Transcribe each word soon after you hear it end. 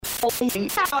Hey,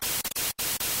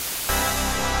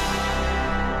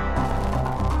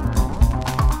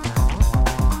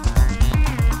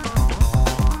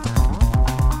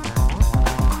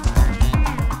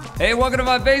 welcome to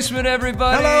my basement,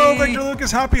 everybody. Hello, Victor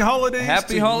Lucas. Happy holidays.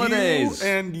 Happy holidays. You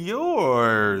and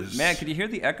yours. Man, can you hear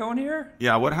the echo in here?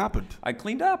 Yeah, what happened? I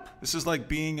cleaned up. This is like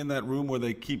being in that room where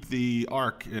they keep the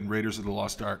Ark in Raiders of the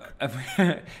Lost Ark.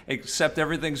 Except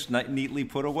everything's neatly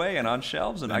put away and on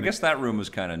shelves, and I guess that room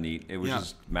was kind of neat. It was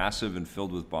just massive and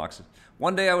filled with boxes.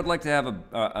 One day I would like to have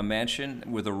a mansion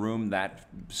with a room that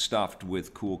stuffed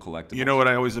with cool collectibles. You know what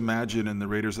I always imagine in the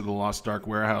Raiders of the Lost Ark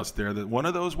warehouse there? That one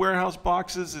of those warehouse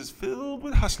boxes is filled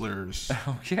with hustlers.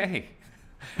 Okay.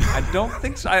 I don't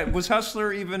think so. Was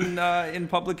Hustler even in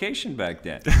publication back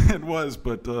then? It was,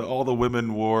 but all the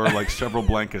women wore like several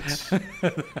blankets. I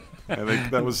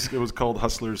think it was called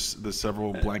Hustlers, the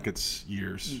several blankets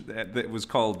years. It was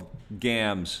called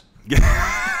GAMS.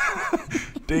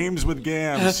 Dames with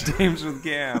gams. Dames with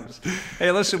gams.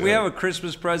 Hey, listen, we have a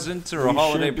Christmas present or a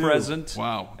holiday present.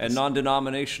 Wow. A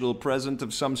non-denominational present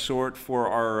of some sort for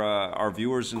our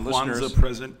viewers and listeners. Kwanzaa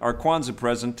present. Our Kwanzaa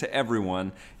present to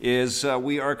everyone is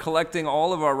we are collecting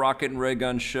all of our Rocket and Ray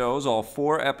Gun shows, all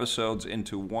 4 episodes,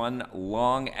 into one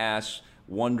long-ass,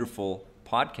 wonderful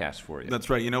podcast for you. That's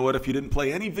right. You know what? If you didn't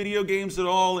play any video games at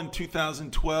all in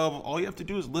 2012, all you have to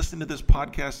do is listen to this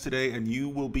podcast today and you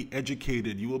will be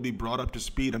educated. You will be brought up to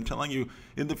speed. I'm telling you,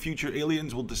 in the future,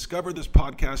 aliens will discover this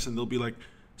podcast and they'll be like,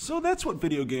 so that's what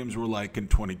video games were like in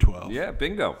 2012. Yeah,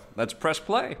 bingo. Let's press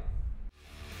play.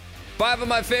 5 of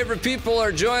my favorite people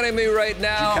are joining me right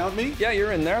now. Did you count me? Yeah,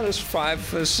 you're in there. There's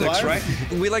 5, 6, right?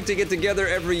 We like to get together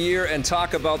every year and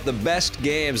talk about the best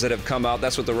games that have come out.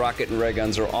 That's what the Rocket and Ray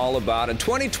Guns are all about. And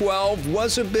 2012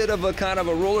 was a bit of a kind of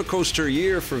a roller coaster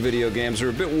year for video games. We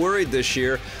were a bit worried this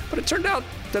year, but it turned out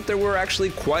that there were actually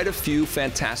quite a few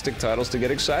fantastic titles to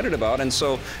get excited about, and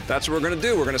so that's what we're going to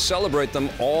do. We're going to celebrate them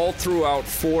all throughout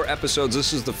 4 episodes.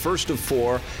 This is the first of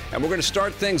 4, and we're going to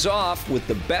start things off with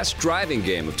the best driving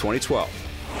game of 2012.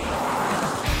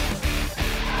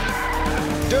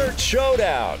 Dirt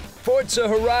Showdown, Forza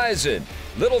Horizon,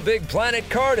 Little Big Planet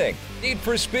Karting, Need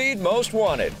for Speed Most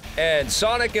Wanted, and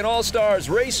Sonic and All-Stars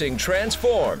Racing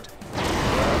Transformed.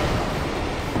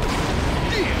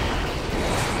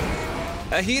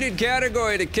 A heated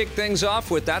category to kick things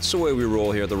off with. That's the way we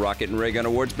roll here at the Rocket and Ray Gun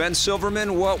Awards. Ben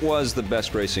Silverman, what was the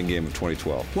best racing game of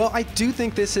 2012? Well, I do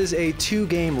think this is a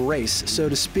 2-game race, so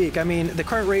to speak. I mean, the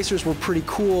kart racers were pretty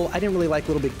cool. I didn't really like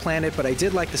Little Big Planet, but I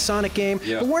did like the Sonic game.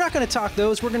 Yeah. But we're not going to talk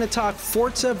those. We're going to talk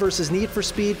Forza versus Need for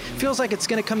Speed. Feels like it's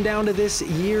going to come down to this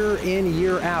year in,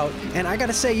 year out. And I got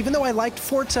to say, even though I liked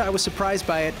Forza, I was surprised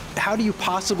by it. How do you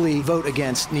possibly vote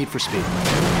against Need for Speed?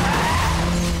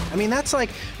 I mean, that's like,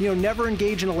 never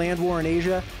engage in a land war in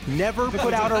Asia, never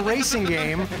put out a racing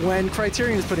game when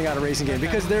Criterion is putting out a racing game,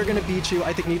 because they're going to beat you.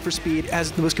 I think Need for Speed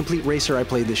as the most complete racer I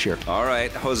played this year. All right.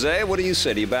 Jose, what do you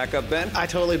say? Do you back up Ben? I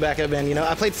totally back up Ben.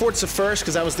 I played Forza first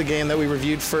because that was the game that we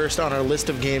reviewed first on our list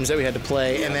of games that we had to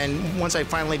play. Yeah. And then once I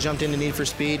finally jumped into Need for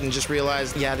Speed and just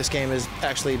realized, this game is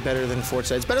actually better than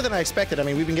Forza. It's better than I expected. I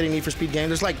mean, we've been getting Need for Speed games.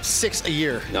 There's like 6 a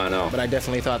year. No, I know. But I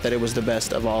definitely thought that it was the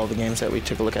best of all of the games that we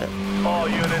took a look at. All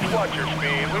units, watch your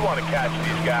speed. We want to catch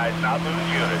these guys, not lose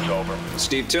units. Over.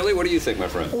 Steve Tilley, what do you think, my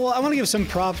friend? Well, I want to give some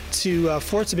prop to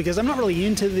Forza because I'm not really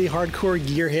into the hardcore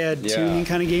gearhead tuning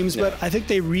kind of games, but I think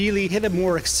they really hit a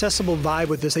more accessible vibe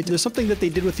with this. There's something that they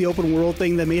did with the open world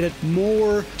thing that made it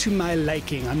more to my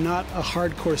liking. I'm not a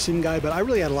hardcore sim guy, but I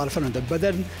really had a lot of fun with it. But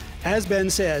then, as Ben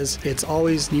says, it's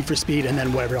always Need for Speed and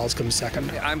then whatever else comes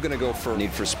second. I'm going to go for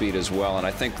Need for Speed as well, and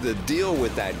I think the deal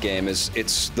with that game is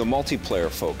it's the multiplayer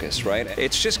focus, right?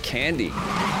 It's just candy.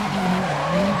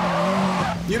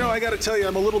 I got to tell you,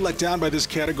 I'm a little let down by this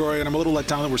category, and I'm a little let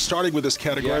down that we're starting with this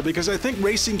category because I think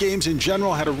racing games in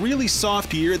general had a really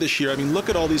soft year this year. I mean, look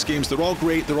at all these games. They're all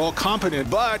great. They're all competent,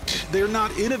 but they're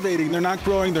not innovating. They're not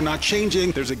growing. They're not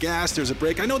changing. There's a gas. There's a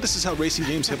brake. I know this is how racing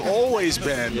games have always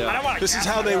been. This is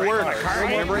how they work. The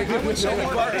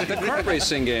kart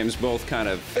racing games both kind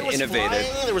of innovated.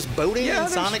 Flying, there was boating and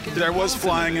Sonic. There was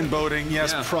flying and boating.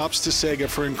 Yes, props to Sega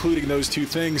for including those 2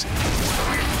 things.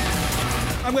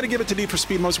 I'm going to give it to Need for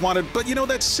Speed Most Wanted, but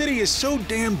that city is so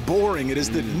damn boring. It is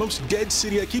the most dead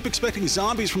city. I keep expecting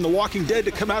zombies from The Walking Dead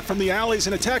to come out from the alleys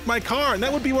and attack my car, and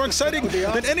that would be more exciting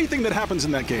than anything that happens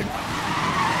in that game.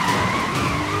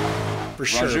 for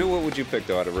sure. Raju, what would you pick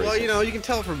though out of racing? Well, you know, you can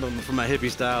tell from my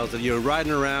hippie styles that, you know,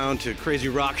 riding around to crazy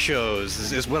rock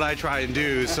shows is what I try and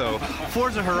do. So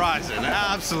Forza Horizon,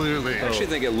 absolutely. I actually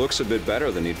think it looks a bit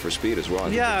better than Need for Speed as well. I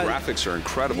think the graphics are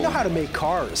incredible. You know how to make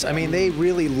cars. I mean, they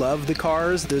really love the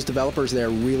cars. Those developers there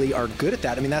really are good at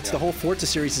that. I mean, that's the whole Forza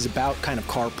series is about kind of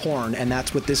car porn, and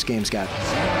that's what this game's got.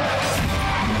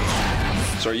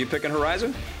 So are you picking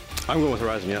Horizon? I'm going with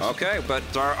Horizon, yes. Okay, but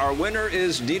our winner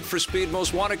is Need for Speed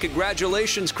Most Wanted.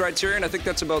 Congratulations, Criterion. I think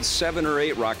that's about 7 or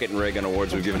 8 Rocket and Ray Gun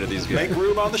awards we've given to these games. Make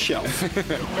room on the shelf.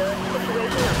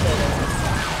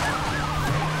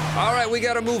 All right, we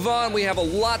got to move on. We have a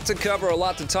lot to cover, a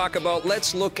lot to talk about.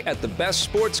 Let's look at the best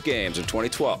sports games of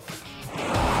 2012.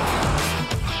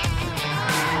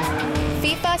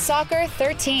 FIFA Soccer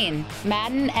 13,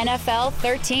 Madden NFL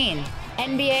 13,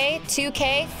 NBA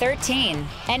 2K 13,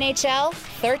 NHL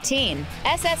 13,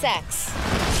 SSX.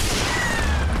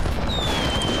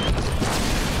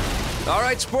 All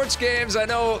right, sports games. I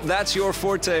know that's your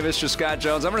forte, Mr. Scott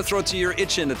Jones. I'm going to throw it to you. You're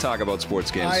itching to talk about sports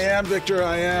games. I am, Victor.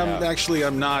 I am. Actually,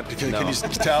 I'm not. Can you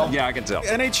tell? Yeah, I can tell.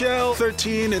 NHL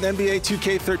 13 and NBA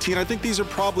 2K 13. I think these are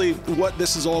probably what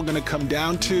this is all going to come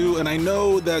down to. And I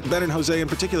know that Ben and Jose in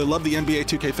particular love the NBA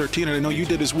 2K 13, and I know you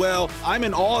did as well. I'm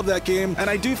in awe of that game,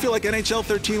 and I do feel like NHL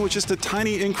 13 was just a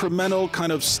tiny incremental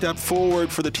kind of step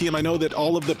forward for the team. I know that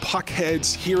all of the puck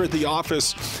heads here at the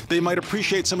office, they might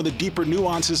appreciate some of the deeper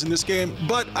nuances in this game,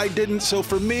 but I didn't. So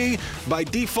for me, by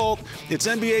default, it's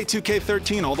NBA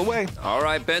 2K13 all the way. All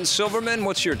right, Ben Silverman,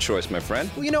 what's your choice, my friend?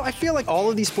 Well, you know, I feel like all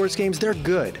of these sports games, they're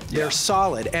good. They're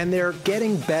solid, and they're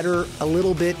getting better a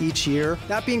little bit each year.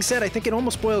 That being said, I think it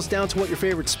almost boils down to what your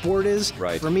favorite sport is.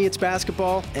 Right. For me, it's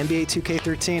basketball. NBA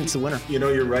 2K13, it's the winner. You know,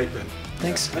 you're right, Ben.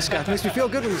 Thanks, Scott. Makes me feel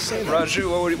good when you say that.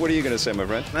 Raju, what are you going to say, my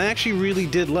friend? I actually really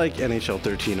did like NHL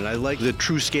 13, and I like the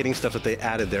true skating stuff that they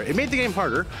added there. It made the game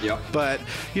harder, but,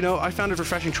 you know, I found it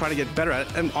refreshing trying to get better at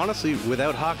it. And honestly,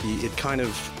 without hockey, it kind of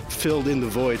filled in the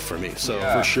void for me. So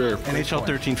for sure. NHL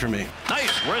 13 for me.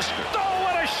 Nice wrist. Oh,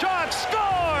 what a shot!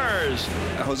 Scores!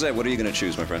 Jose, what are you going to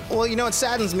choose, my friend? Well, you know, it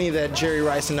saddens me that Jerry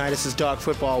Rice-Anitis' dog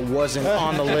football wasn't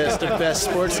on the list of best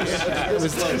sports.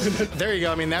 There you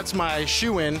go. I mean, that's my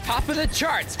shoe-in. Top of the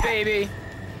charts, baby.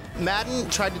 Madden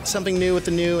tried something new with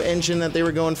the new engine that they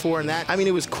were going for, and that, I mean,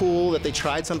 it was cool that they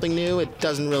tried something new. It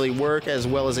doesn't really work as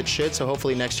well as it should, so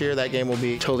hopefully next year that game will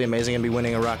be totally amazing and be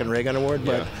winning a Rocket and Ray Gun award.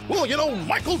 But, well, you know,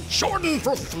 Michael Jordan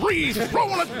for 3,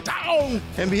 throwing it down.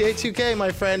 NBA 2K,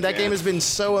 my friend, that game has been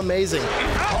so amazing.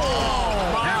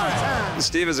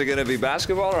 Steve, is it going to be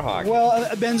basketball or hockey?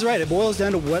 Well, Ben's right. It boils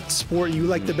down to what sport you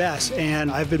like the best.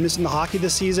 And I've been missing the hockey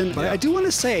this season. But I do want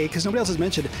to say, because nobody else has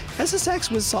mentioned,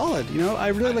 SSX was solid. You know, I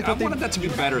really like what they... I wanted that to be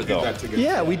better, though.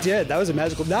 Yeah, we did. That was a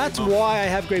magical... That's why I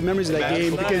have great memories of that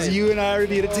game, because you and I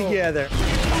reviewed it together.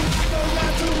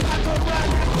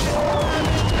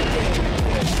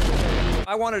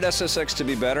 I wanted SSX to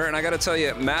be better, and I got to tell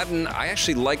you, Madden, I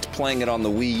actually liked playing it on the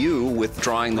Wii U with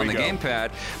drawing on the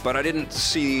gamepad, but I didn't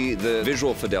see the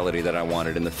visual fidelity that I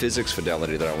wanted and the physics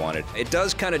fidelity that I wanted. It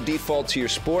does kind of default to your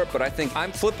sport, but I think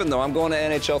I'm flipping though. I'm going to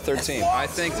NHL 13. I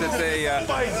think that they,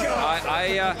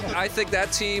 I think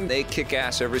that team, they kick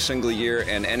ass every single year,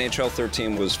 and NHL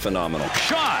 13 was phenomenal.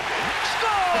 Shot! Score!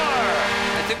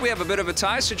 I think we have a bit of a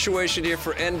tie situation here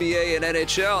for NBA and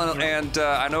NHL, and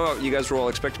I know you guys were all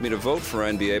expecting me to vote for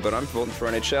NBA, but I'm voting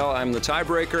for NHL. I'm the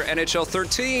tiebreaker. NHL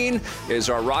 13 is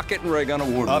our Rocket and Ray Gun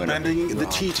Award winner. Upending the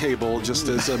tea table, just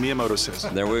as Miyamoto says.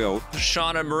 There we go.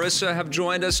 Sean and Marissa have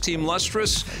joined us, Team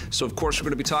Lustrous. So, of course, we're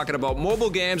going to be talking about mobile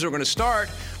games. We're going to start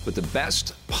with the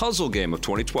best puzzle game of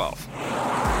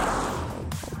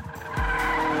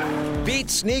 2012. Beat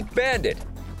Sneak Bandit,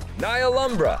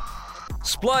 Nylumbra,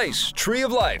 Splice, Tree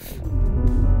of Life.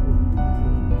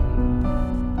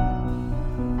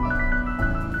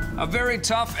 A very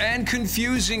tough and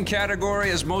confusing category,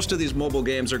 as most of these mobile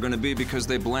games are going to be, because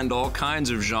they blend all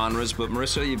kinds of genres. But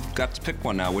Marissa, you've got to pick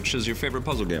one now. Which is your favorite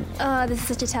puzzle game? This is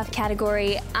such a tough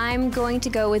category. I'm going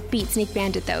to go with Beat Sneak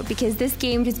Bandit, though, because this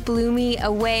game just blew me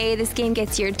away. This game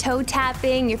gets your toe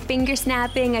tapping, your finger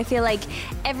snapping. I feel like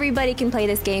everybody can play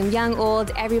this game, young, old.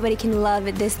 Everybody can love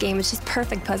this game. It's just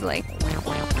perfect puzzling.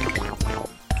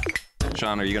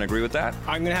 Sean, are you going to agree with that?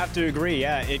 I'm going to have to agree,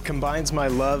 yeah. It combines my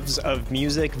loves of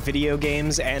music, video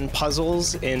games, and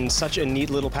puzzles in such a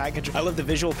neat little package. I love the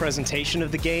visual presentation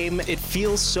of the game. It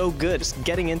feels so good. Just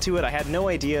getting into it, I had no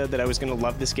idea that I was going to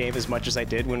love this game as much as I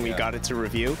did when we got it to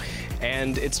review.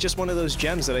 And it's just one of those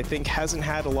gems that I think hasn't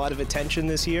had a lot of attention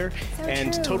this year,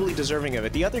 and totally deserving of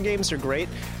it. The other games are great,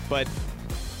 but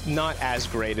not as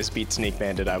great as Beat Sneak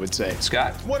Bandit, I would say.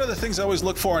 Scott? One of the things I always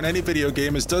look for in any video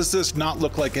game is, does this not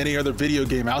look like any other video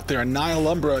game out there? And Nihil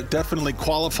Umbra definitely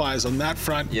qualifies on that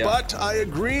front. Yeah. But I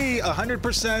agree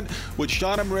 100% with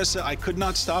Sean and Marissa. I could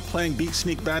not stop playing Beat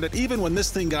Sneak Bandit. Even when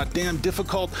this thing got damn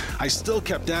difficult, I still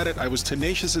kept at it. I was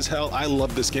tenacious as hell. I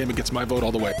love this game. It gets my vote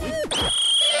all the way.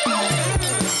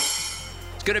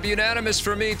 It's going to be unanimous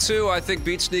for me, too. I think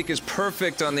Beat Sneak is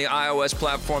perfect on the iOS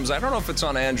platforms. I don't know if it's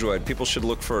on Android. People should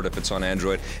look for it if it's on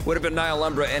Android. Would have been Nihil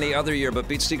Umbra any other year, but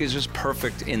Beat Sneak is just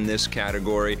perfect in this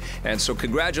category. And so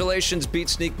congratulations, Beat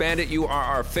Sneak Bandit. You are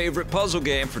our favorite puzzle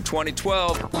game for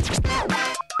 2012.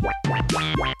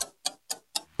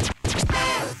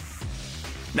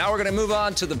 Now we're going to move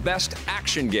on to the best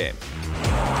action game.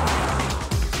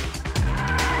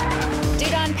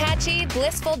 Dodonpachi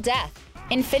Blissful Death,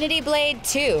 Infinity Blade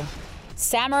 2,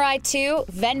 Samurai 2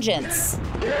 Vengeance.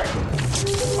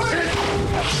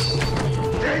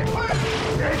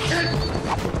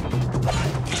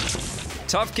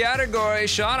 Tough category.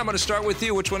 Sean, I'm going to start with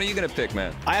you. Which one are you going to pick,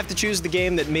 man? I have to choose the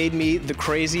game that made me the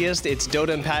craziest. It's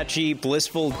Dodonpachi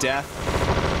Blissful Death.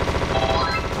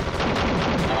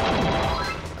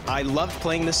 I loved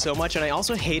playing this so much, and I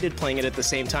also hated playing it at the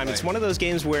same time. Right. It's one of those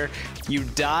games where you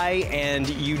die, and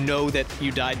you know that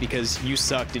you died because you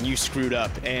sucked and you screwed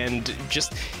up. And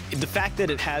just the fact that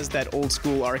it has that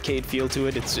old-school arcade feel to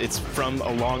it, it's from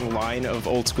a long line of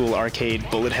old-school arcade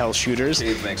bullet hell shooters.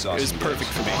 It makes awesome. It was perfect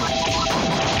for me.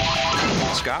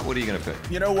 Scott, what are you going to pick?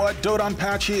 You know what?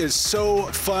 Dodonpachi is so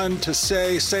fun to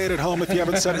say. Say it at home if you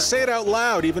haven't said it. Say it out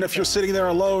loud, even if you're sitting there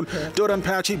alone.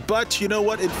 Dodonpachi. But you know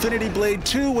what? Infinity Blade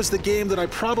 2 was the game that I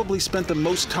probably spent the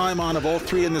most time on of all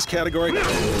three in this category.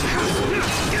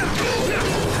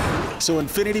 So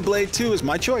Infinity Blade 2 is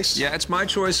my choice. Yeah, it's my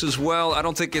choice as well. I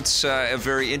don't think it's a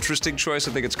very interesting choice.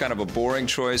 I think it's kind of a boring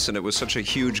choice, and it was such a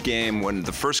huge game when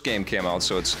the first game came out,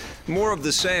 so it's more of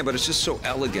the same, but it's just so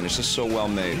elegant. It's just so well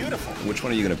made. Beautiful. Which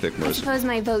one are you going to pick, Marissa? I suppose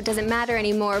my vote doesn't matter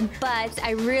anymore, but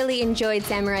I really enjoyed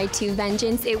Samurai 2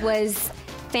 Vengeance. It was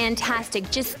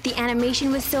fantastic. Just the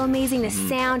animation was so amazing, the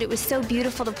sound, it was so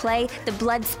beautiful to play, the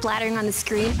blood splattering on the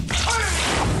screen.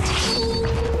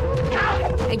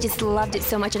 I just loved it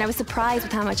so much, and I was surprised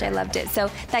with how much I loved it.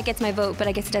 So that gets my vote, but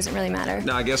I guess it doesn't really matter.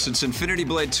 No, I guess it's Infinity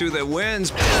Blade 2 that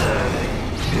wins.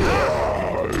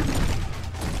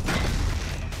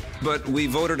 But we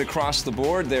voted across the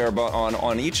board there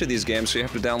on each of these games, so you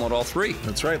have to download all three.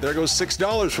 That's right. There goes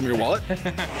 $6 from your wallet.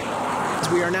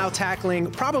 We are now tackling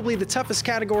probably the toughest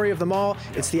category of them all.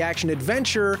 It's the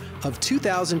action-adventure of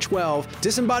 2012.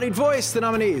 Disembodied Voice, the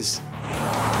nominees.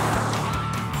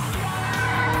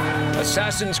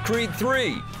 Assassin's Creed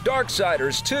 3,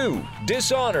 Darksiders 2,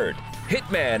 Dishonored,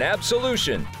 Hitman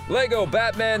Absolution, Lego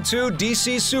Batman 2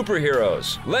 DC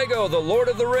Superheroes, Lego The Lord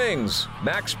of the Rings,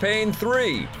 Max Payne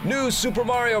 3, New Super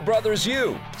Mario Bros.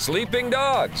 U, Sleeping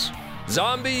Dogs,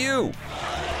 Zombie U.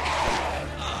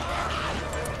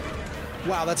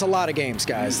 Wow, that's a lot of games,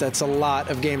 guys. That's a lot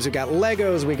of games. We got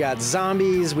Legos, we got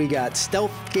zombies, we got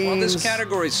stealth games. Well, this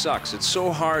category sucks. It's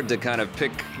so hard to kind of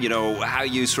pick, you know, how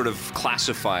you sort of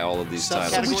classify all of these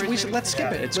titles. So let's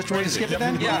skip it. It's let's try to skip it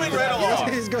then? Yeah, Moving right along.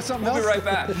 Let's go something else. We'll be right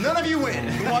back. None of you win.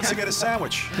 Who wants to get a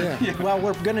sandwich? Yeah. Well,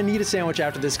 we're going to need a sandwich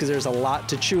after this because there's a lot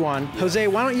to chew on. Jose,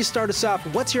 why don't you start us off?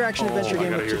 What's your action-adventure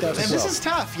game of 2012? And this is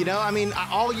tough, you know? I mean,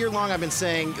 all year long I've been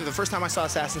saying, the first time I saw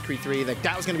Assassin's Creed 3,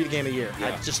 that was going to be the game of the year.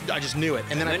 Yeah. I just knew it.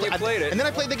 And then you played it. And then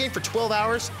I played the game for 12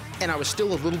 hours, and I was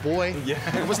still a little boy. Yeah.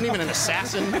 I wasn't even an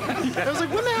assassin. I was like,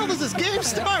 when the hell does this game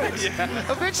start? Yeah.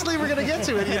 Eventually we're going to get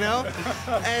to it, you know?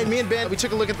 And me and Ben, we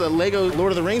took a look at the Lego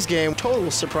Lord of the Rings game.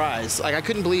 Total surprise. Like, I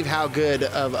couldn't believe how good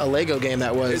of a Lego game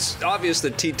that was. It's obvious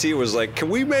that TT was like, can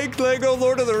we make Lego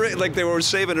Lord of the Rings? Like, they were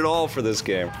saving it all for this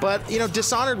game. But, you know,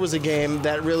 Dishonored was a game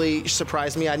that really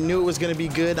surprised me. I knew it was going to be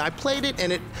good. I played it,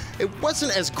 and it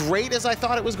wasn't as great as I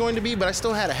thought it was going to be, but I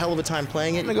still had a hell of a time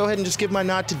playing it. I'm going to go ahead and just give my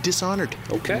nod to Dishonored.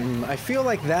 Okay. I feel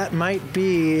like that might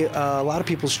be a lot of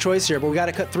people's choice here, but we got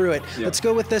to cut through it. Yeah. Let's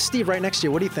go with Steve right next to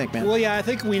you. What do you think, man? Well, yeah, I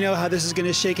think we know how this is going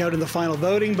to shake out in the final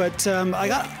voting, but I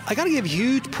got to give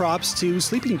huge props to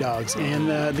Sleeping Dogs and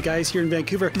the guys here in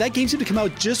Vancouver. That game seemed to come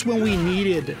out just when we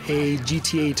needed a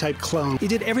GTA-type clone. It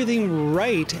did everything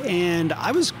right, and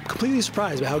I was completely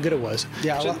surprised by how good it was.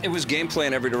 Yeah, so it was gameplay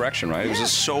in every direction, right? Yeah. It was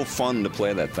just so fun to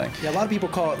play that thing. Yeah, a lot of people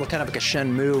call it kind of like a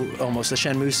Shenmue, almost a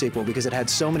Shenmue sequel, because it had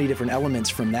so many different elements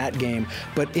from that game,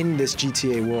 but in this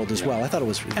GTA world as well. I thought it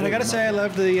was really And I gotta say, I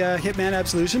love the Hitman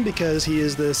Absolution because he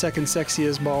is the second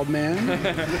sexiest bald man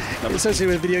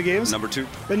associated with video games. Number 2.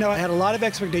 But no, I had a lot of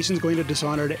expectations going to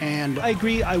Dishonored, and I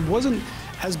agree, I wasn't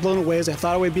as blown away as I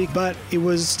thought it would be, but it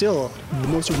was still the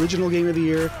most original game of the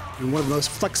year and one of the most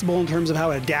flexible in terms of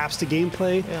how it adapts to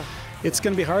gameplay. Yeah. It's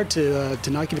going to be hard to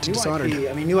not give it to Dishonored.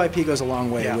 IP, I mean, new IP goes a long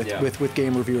way with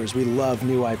game reviewers. We love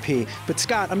new IP. But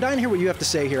Scott, I'm dying to hear what you have to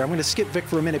say here. I'm going to skip Vic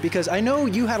for a minute because I know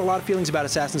you had a lot of feelings about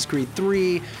Assassin's Creed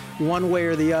 3, one way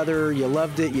or the other. You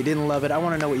loved it, you didn't love it. I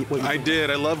want to know what you think. I did.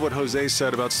 I love what Jose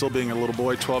said about still being a little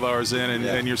boy 12 hours in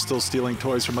and you're still stealing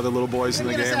toys from other little boys in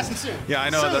the game. Yeah, I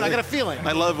know. Soon, I got a feeling.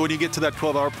 I love when you get to that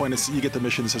 12-hour point, you get the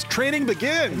mission that says, training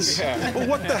begins. Yeah. Well,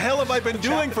 what the hell have I been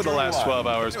doing for the last 12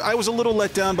 hours? I was a little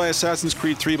let down by Assassin's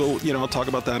Creed 3, but I'll talk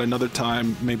about that another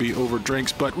time, maybe over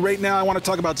drinks. But right now I want to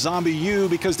talk about ZombiU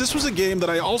because this was a game that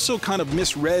I also kind of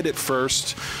misread at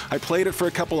first. I played it for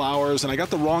a couple hours and I got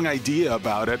the wrong idea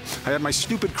about it. I had my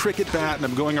stupid cricket bat and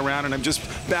I'm going around and I'm just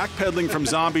backpedaling from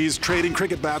zombies, trading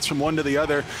cricket bats from one to the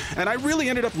other. And I really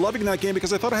ended up loving that game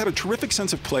because I thought I had a terrific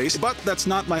sense of place. But that's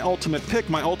not my ultimate pick.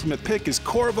 My ultimate pick is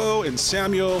Corvo and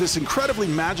Samuel. This incredibly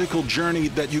magical journey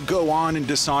that you go on in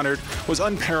Dishonored was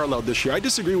unparalleled this year. I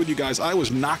disagree with you guys. I was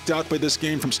knocked out by this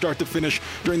game from start to finish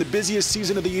during the busiest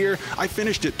season of the year. I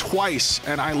finished it twice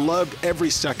and I loved every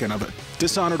second of it.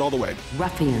 Dishonored all the way.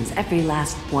 Ruffians, every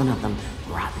last one of them,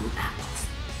 rotten apples.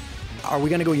 Are we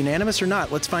going to go unanimous or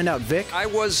not? Let's find out. Vic? I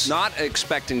was not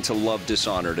expecting to love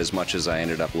Dishonored as much as I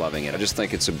ended up loving it. I just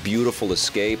think it's a beautiful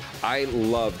escape. I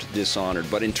loved Dishonored,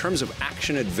 but in terms of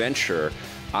action-adventure,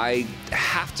 I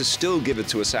have to still give it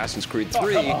to Assassin's Creed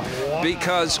 3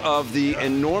 because of the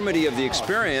enormity of the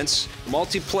experience.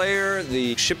 Multiplayer,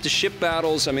 the ship-to-ship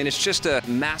battles, I mean, it's just a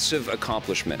massive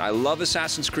accomplishment. I love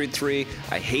Assassin's Creed 3.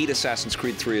 I hate Assassin's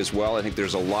Creed 3 as well. I think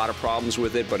there's a lot of problems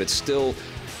with it, but it's still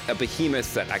a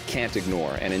behemoth that I can't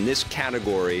ignore. And in this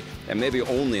category, and maybe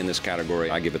only in this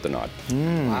category, I give it the nod.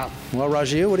 Wow. Well,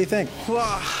 Raju, what do you think? Well,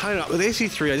 I don't know. With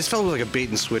AC3, I just felt it was like a bait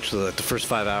and switch for the first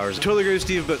 5 hours. Totally agree with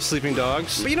Steve about Sleeping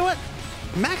Dogs. But you know what?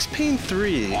 Max Payne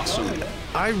 3. Awesome.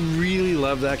 I really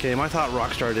love that game. I thought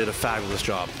Rockstar did a fabulous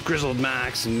job. Grizzled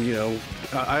Max and,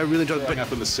 I really enjoyed it.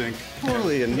 Up in the sink.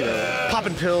 Totally, and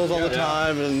popping pills all the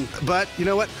time. But you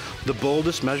know what? The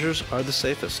boldest measures are the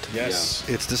safest. Yes.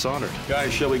 It's Dishonored.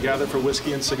 Guys, shall we gather for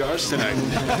whiskey and cigars tonight?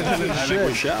 I think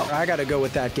we shall. I got to go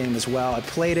with that game as well. I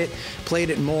played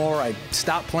it more. I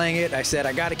stopped playing it. I said,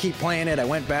 I got to keep playing it. I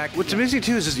went back. What's amazing,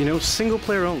 too, is single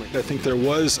player only. I think there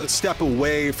was a step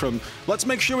away from, let's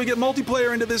make sure we get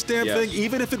multiplayer into this damn thing,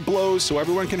 even if it blows, so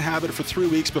everyone can have it for 3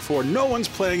 weeks before no one's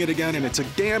playing it again, and it's a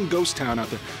damn ghost town out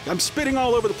there. I'm spitting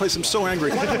all over the place. I'm so angry.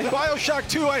 BioShock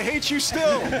 2, I hate you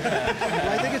still.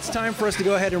 I think it's time for us to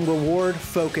go ahead and reward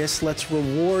focus. Let's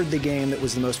reward the game that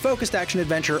was the most focused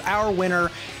action-adventure. Our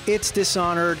winner, it's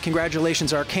Dishonored.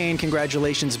 Congratulations, Arcane.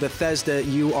 Congratulations, Bethesda.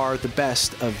 You are the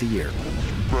best of the year.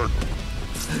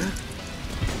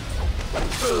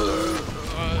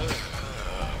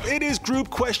 It is group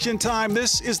question time.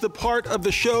 This is the part of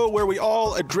the show where we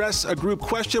all address a group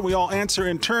question. We all answer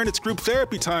in turn. It's group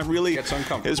therapy time, really,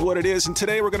 is what it is. And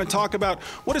today we're going to talk about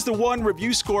what is the one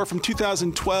review score from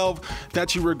 2012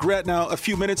 that you regret. Now, a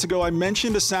few minutes ago, I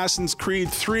mentioned Assassin's Creed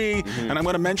 3, and I'm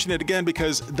going to mention it again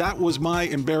because that was my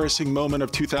embarrassing moment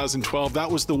of 2012. That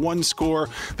was the one score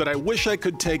that I wish I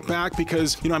could take back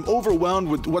because, I'm overwhelmed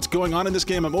with what's going on in this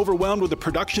game. I'm overwhelmed with the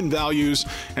production values.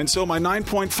 And so my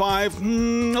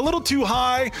 9.5, a little too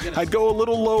high. I'd go a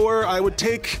little lower. I would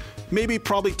take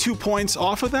probably 2 points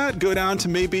off of that, go down to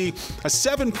maybe a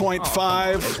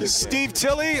 7.5. Steve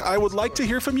Tilley, I would like to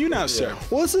hear from you now, sir.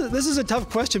 Well, this is a tough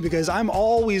question because I'm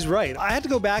always right. I had to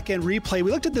go back and replay.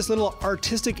 We looked at this little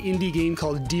artistic indie game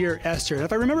called Dear Esther. And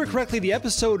if I remember correctly, that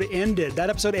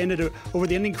episode ended over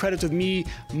the ending credits with me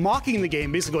mocking the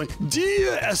game, basically going,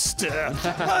 "Dear Esther,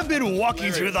 I've been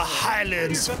walking through the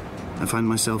Highlands." I find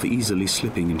myself easily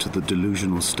slipping into the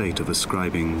delusional state of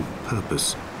ascribing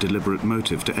purpose, deliberate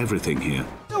motive to everything here.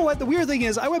 You know what? The weird thing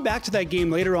is, I went back to that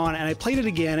game later on and I played it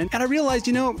again and I realized,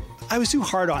 I was too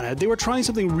hard on it. They were trying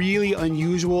something really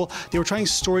unusual. They were trying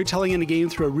storytelling in a game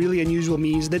through a really unusual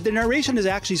means. The narration is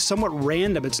actually somewhat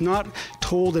random. It's not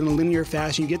told in a linear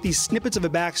fashion. You get these snippets of a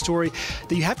backstory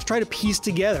that you have to try to piece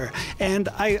together. And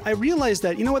I realized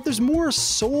that, there's more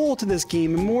soul to this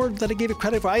game and more that I gave it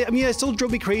credit for. It still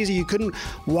drove me crazy. You couldn't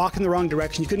walk in the wrong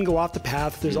direction. You couldn't go off the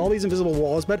path. There's all these invisible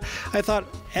walls. But I thought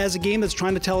as a game that's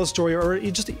trying to tell a story or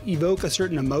just evoke a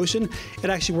certain emotion, it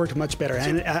actually worked much better.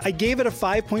 And I gave it a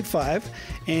 5.5. 6.5.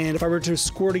 And if I were to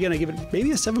score it again, I give it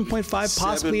maybe a 7.5,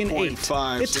 possibly an 8.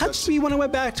 7.5. It touched me when I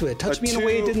went back to it. It touched me in a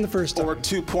way it did in the first time. Or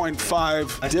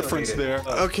 2.5 difference there.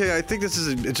 Okay, I think it's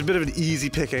a bit of an easy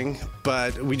picking,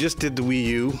 but we just did the Wii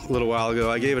U a little while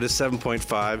ago. I gave it a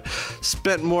 7.5.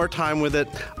 Spent more time with it.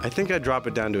 I think I'd drop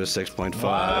it down to a 6.5.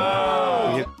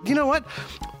 Wow. You know what?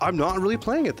 I'm not really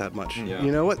playing it that much. Yeah.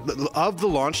 You know what? Of the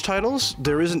launch titles,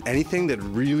 there isn't anything that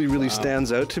really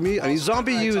stands out to me. I mean,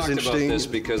 Zombie U is interesting. About this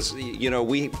because, you know,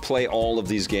 we play all of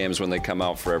these games when they come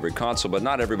out for every console, but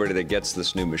not everybody that gets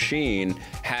this new machine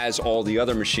has all the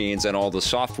other machines and all the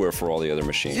software for all the other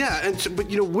machines. Yeah, but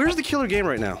you know, where's the killer game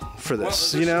right now for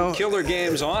this? Well, you know, killer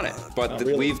games on it, but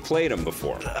we've played them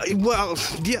before. Well,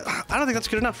 yeah, I don't think that's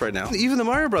good enough right now. Even the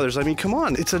Mario Brothers. I mean, come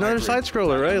on, it's another side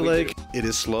scroller, right? Like, it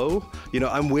is slow. You know,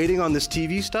 I'm waiting on this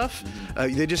TV stuff.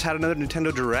 They just had another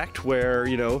Nintendo Direct where,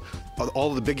 you know,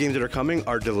 all the big games that are coming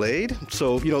are delayed.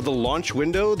 So, you know, the launch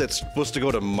window that's supposed to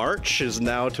go to March is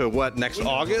now to what, next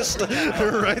August?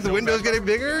 Right? The window's getting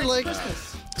bigger. Like,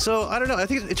 so I don't know. I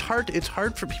think it's hard. It's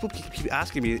hard for people to keep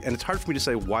asking me, and it's hard for me to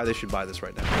say why they should buy this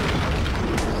right now.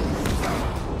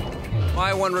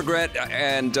 My one regret,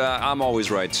 and I'm always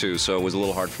right too, so it was a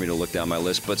little hard for me to look down my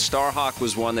list, but Starhawk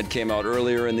was one that came out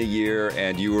earlier in the year,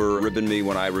 and you were ribbing me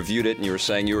when I reviewed it, and you were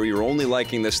saying you were only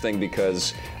liking this thing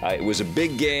because it was a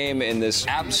big game in this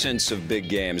absence of big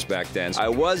games back then. I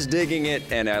was digging it,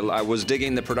 and I was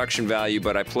digging the production value,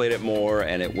 but I played it more,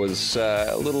 and it was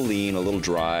a little lean, a little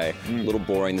dry, a little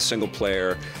boring. The single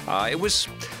player, it was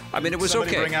Somebody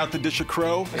okay. Bring out the dish of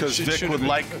crow, because Vic would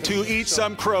like to eat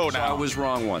some crow now. I was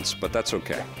wrong once, but that's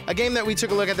okay. A game that we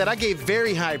took a look at that I gave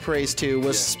very high praise to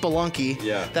was Spelunky.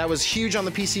 Yeah. That was huge on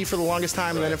the PC for the longest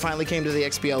time, and then it finally came to the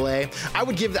XBLA. I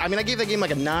gave that game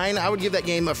like a 9. I would give that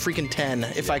game a freaking 10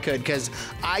 if I could, because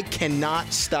I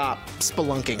cannot stop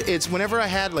spelunking. It's whenever I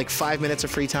had like 5 minutes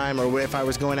of free time, or if I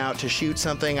was going out to shoot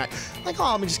something,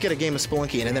 let me just get a game of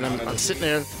Spelunky, and then I'm sitting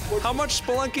there. How much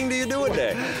spelunking do you do a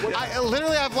day?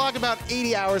 I've logged about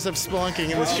 80 hours of spelunking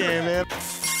in this game, man.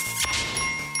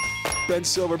 Ben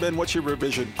Silverman, what's your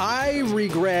revision? I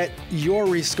regret your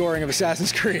rescoring of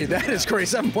Assassin's Creed. That is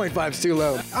crazy. 7.5 is too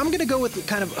low. I'm going to go with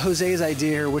kind of Jose's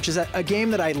idea here, which is a game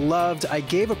that I loved. I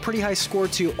gave a pretty high score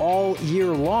to all year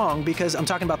long because I'm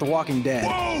talking about The Walking Dead.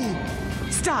 Whoa!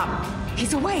 Stop!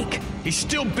 He's awake. He's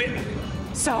still bitten.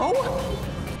 So?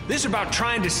 This is about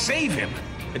trying to save him.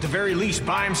 At the very least,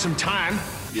 buy him some time.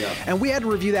 Yeah. And we had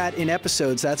to review that in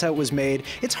episodes. That's how it was made.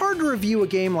 It's hard to review a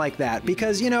game like that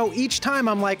because, you know, each time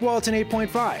I'm like, well, it's an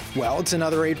 8.5. Well, it's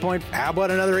another 8. How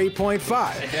about another 8.5?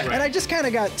 Right. And I just kind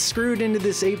of got screwed into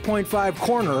this 8.5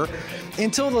 corner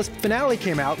until the finale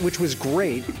came out, which was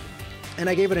great. And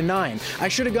I gave it a 9. I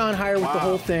should have gone higher with the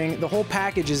whole thing. The whole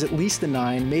package is at least a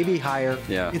 9, maybe higher.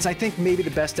 Yeah. It's, I think, maybe the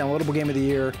best downloadable game of the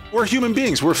year. We're human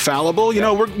beings. We're fallible. You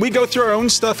know, we go through our own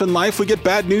stuff in life. We get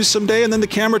bad news someday, and then the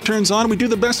camera turns on. We do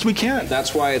the best we can.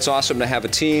 That's why it's awesome to have a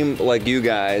team like you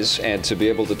guys and to be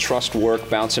able to trust work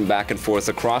bouncing back and forth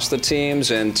across the teams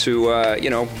and to,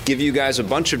 give you guys a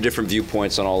bunch of different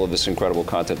viewpoints on all of this incredible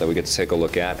content that we get to take a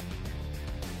look at.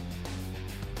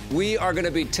 We are going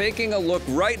to be taking a look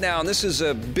right now, and this is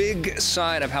a big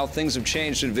sign of how things have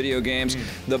changed in video games,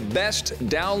 the best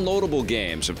downloadable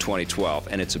games of 2012,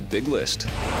 and it's a big list.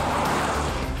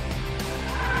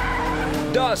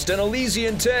 Dust and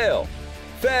Elysian Tale,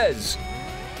 Fez,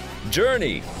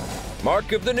 Journey,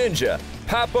 Mark of the Ninja,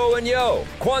 Papo and Yo,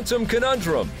 Quantum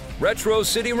Conundrum, Retro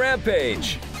City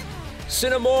Rampage,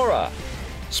 Cinemora,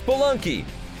 Spelunky,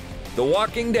 The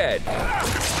Walking Dead.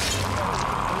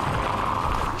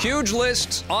 Huge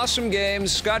list, awesome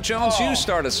games. Scott Jones, you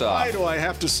start us off. Why do I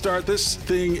have to start? This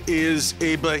thing is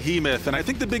a behemoth, and I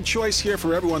think the big choice here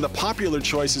for everyone, the popular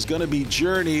choice, is going to be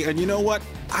Journey. And you know what?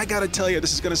 I got to tell you,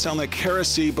 this is going to sound like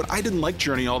heresy, but I didn't like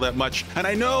Journey all that much. And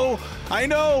I know,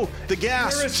 the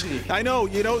gasp. I know,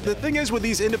 the thing is with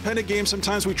these independent games,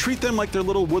 sometimes we treat them like they're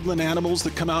little woodland animals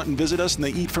that come out and visit us and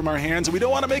they eat from our hands. And we don't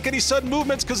want to make any sudden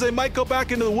movements because they might go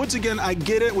back into the woods again. I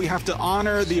get it. We have to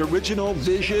honor the original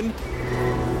vision.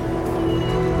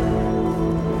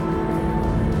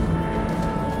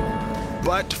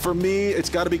 But for me, it's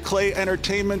got to be Klei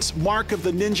Entertainment's Mark of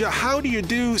the Ninja. How do you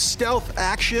do stealth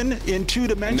action in 2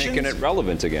 dimensions? Making it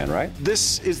relevant again, right?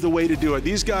 This is the way to do it.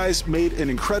 These guys made an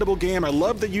incredible game. I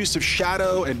love the use of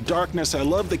shadow and darkness. I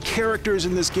love the characters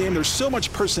in this game. There's so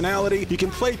much personality. You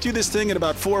can play through this thing in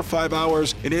about 4 or 5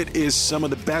 hours, and it is some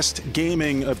of the best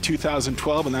gaming of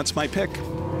 2012, and that's my pick.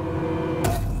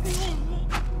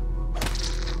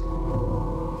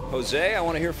 Jose, I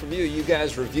want to hear from you. You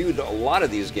guys reviewed a lot of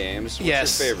these games.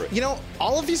 What's your favorite? You know,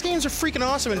 all of these games are freaking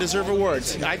awesome and deserve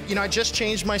awards. I just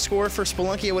changed my score for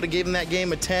Spelunky. I would have given that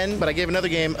game a 10, but I gave another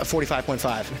game a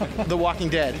 45.5. The Walking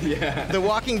Dead. Yeah. The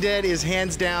Walking Dead is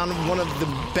hands down one of the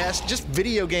best just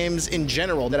video games in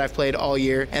general that I've played all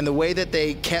year. And the way that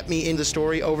they kept me in the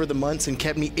story over the months and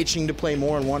kept me itching to play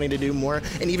more and wanting to do more,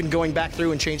 and even going back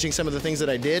through and changing some of the things that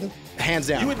I did, hands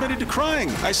down. You admitted to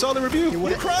crying. I saw the review.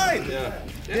 You cried.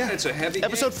 Yeah, it's a heavy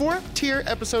Episode 4, tier.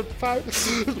 Episode 5.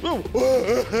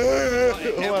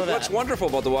 What's wonderful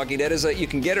about The Walking Dead is that you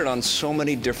can get it on so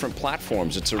many different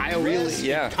platforms. It's a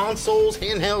iOS, consoles,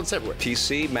 handhelds, everywhere.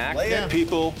 PC, Mac. Play it,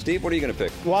 people. Steve, what are you going to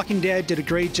pick? Walking Dead did a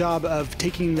great job of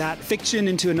taking that fiction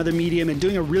into another medium and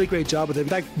doing a really great job with it. In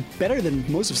fact, better than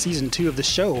most of season 2 of the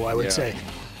show, I would say.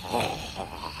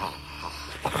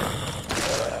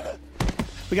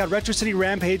 We got Retro City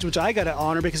Rampage, which I got to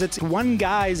honor because it's one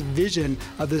guy's vision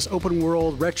of this open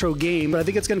world retro game. But I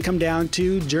think it's going to come down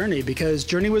to Journey, because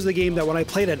Journey was the game that when I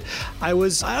played it, I don't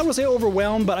want to say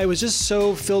overwhelmed, but I was just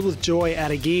so filled with joy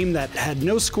at a game that had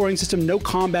no scoring system, no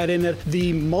combat in it.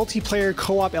 The multiplayer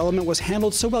co-op element was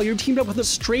handled so well. You're teamed up with a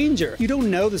stranger. You don't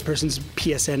know this person's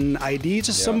PSN ID. It's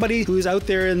just somebody who's out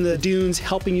there in the dunes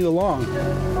helping you along.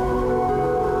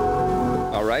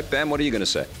 All right, Ben, what are you going to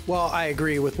say? Well, I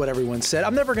agree with what everyone said.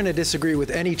 I'm never going to disagree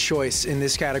with any choice in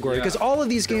this category because all of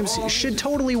these games should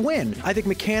totally win. I think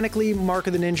mechanically, Mark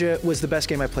of the Ninja was the best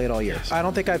game I played all year. I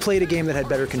don't think I played a game that had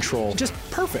better control. Just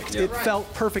perfect. It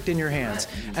felt perfect in your hands.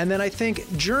 And then I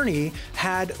think Journey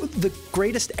had the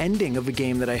greatest ending of a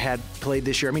game that I had played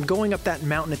this year. I mean, going up that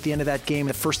mountain at the end of that game,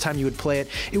 the first time you would play it,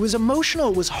 it was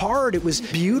emotional, it was hard, it was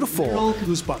beautiful.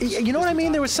 Goosebumps. You know what I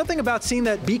mean? There was something about seeing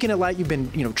that beacon of light. You've been,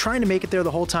 trying to make it there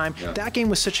the whole time. That game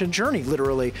was such a journey,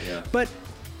 literally. But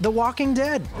The Walking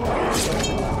Dead.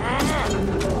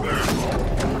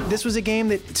 This was a game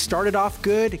that started off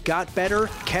good, got better,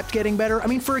 kept getting better. I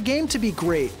mean, for a game to be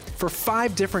great, for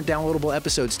 5 different downloadable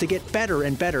episodes, to get better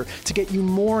and better, to get you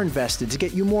more invested, to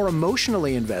get you more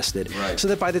emotionally invested, so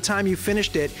that by the time you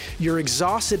finished it, you're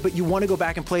exhausted, but you want to go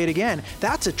back and play it again.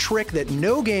 That's a trick that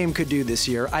no game could do this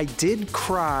year. I did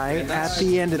cry at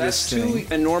the end of this thing. That's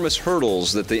 2 enormous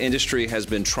hurdles that the industry has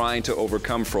been trying to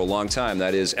overcome for a long time.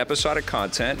 That is episodic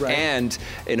content and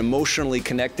an emotionally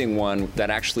connecting one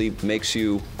that actually makes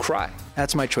you cry.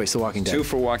 That's my choice, The Walking Dead. 2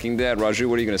 for Walking Dead. Raju,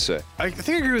 what are you going to say? I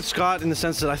think I agree with Scott in the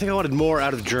sense that I think I wanted more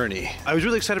out of Journey. I was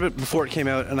really excited about it before it came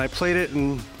out, and I played it,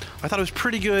 and I thought it was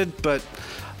pretty good, but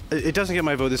it doesn't get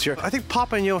my vote this year. I think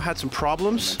Papa and Yo had some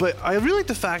problems, but I really like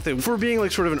the fact that for being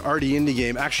like sort of an arty indie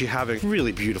game, actually having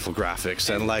really beautiful graphics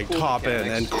and like top end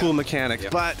and cool mechanics.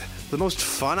 But the most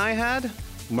fun I had,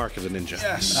 Mark of the Ninja.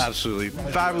 Yes. Absolutely.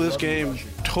 Fabulous game.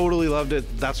 Totally loved it.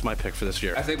 That's my pick for this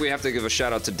year. I think we have to give a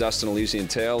shout out to Dust and Elysian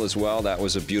Tale as well. That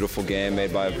was a beautiful game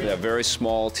made by a very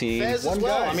small team. Fez as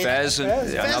well. I mean, Fez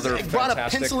another Fez brought a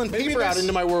pencil and paper out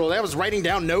into my world. I was writing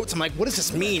down notes. I'm like, what does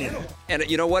this mean? And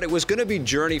you know what? It was going to be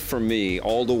Journey for me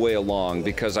all the way along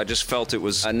because I just felt it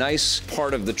was a nice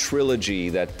part of the trilogy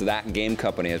that game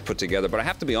company has put together. But I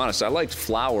have to be honest, I liked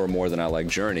Flower more than I liked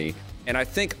Journey. And I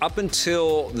think up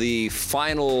until the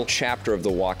final chapter of The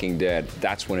Walking Dead,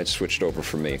 that's when it switched over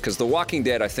for me. Because The Walking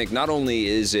Dead, I think not only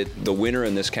is it the winner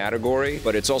in this category,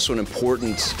 but it's also an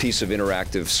important piece of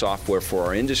interactive software for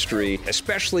our industry,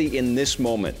 especially in this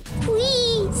moment.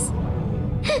 Please.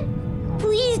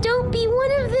 Please don't be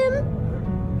one of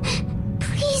them.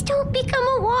 Please don't become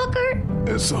a walker.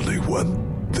 There's only one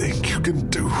thing you can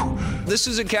do. This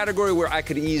is a category where I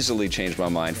could easily change my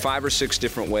mind 5 or 6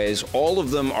 different ways. All of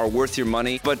them are worth your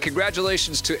money. But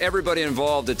congratulations to everybody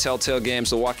involved at Telltale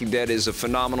Games. The Walking Dead is a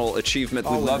phenomenal achievement.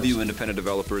 We love you, independent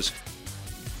developers.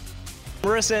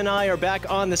 Marissa and I are back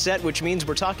on the set, which means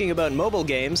we're talking about mobile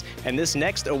games, and this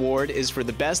next award is for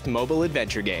the best mobile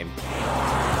adventure game.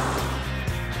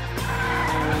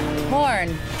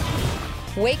 Horn,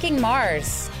 Waking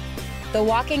Mars, The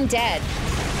Walking Dead.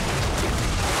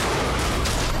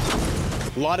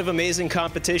 A lot of amazing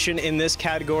competition in this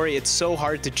category. It's so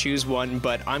hard to choose one,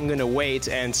 but I'm going to wait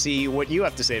and see what you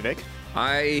have to say, Vic.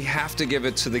 I have to give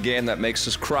it to the game that makes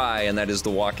us cry, and that is The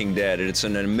Walking Dead. It's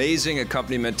an amazing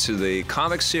accompaniment to the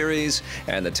comic series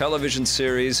and the television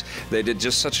series. They did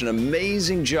just such an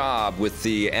amazing job with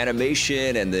the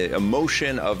animation and the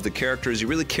emotion of the characters. You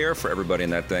really care for everybody in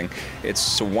that thing.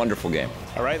 It's a wonderful game.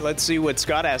 All right, let's see what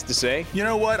Scott has to say. You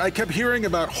know what? I kept hearing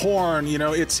about Horn.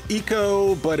 It's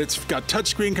eco, but it's got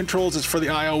touchscreen controls. It's for the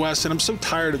iOS, and I'm so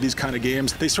tired of these kind of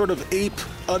games. They sort of ape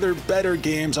other better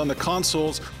games on the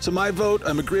consoles. So my vote,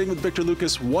 I'm agreeing with Victor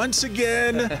Lucas once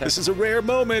again. This is a rare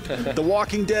moment. The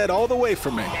Walking Dead all the way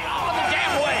for me. All the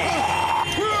damn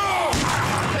way!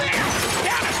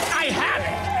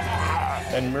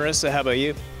 And Marissa, how about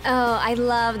you? Oh, I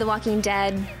love The Walking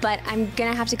Dead, but I'm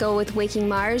gonna have to go with Waking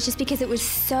Mars just because it was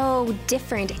so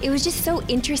different. It was just so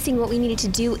interesting what we needed to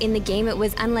do in the game. It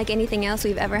was unlike anything else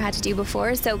we've ever had to do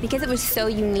before. So because it was so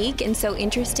unique and so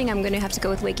interesting, I'm gonna have to go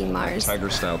with Waking Mars.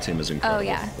 Tiger Style team is incredible. Oh,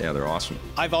 yeah. Yeah, they're awesome.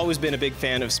 I've always been a big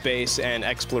fan of space and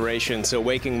exploration, so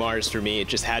Waking Mars for me, it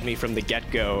just had me from the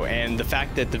get-go. And the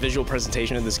fact that the visual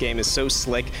presentation of this game is so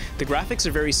slick, the graphics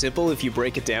are very simple if you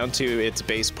break it down to its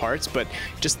base parts, but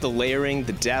just the layering,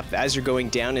 the depth, as you're going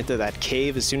down into that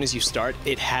cave, as soon as you start,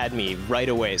 it had me right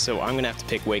away. So I'm gonna have to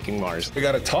pick Waking Mars. We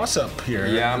got a toss-up here.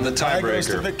 Yeah, I'm the tie goes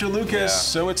to tiebreaker. Victor Lucas, Yeah.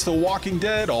 so it's The Walking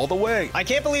Dead all the way. I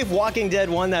can't believe Walking Dead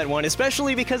won that one,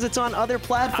 especially because it's on other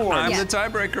platforms. I'm the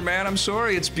tiebreaker, man. I'm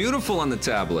sorry. It's beautiful on the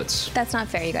tablets. That's not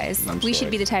fair, you guys. I'm We sorry.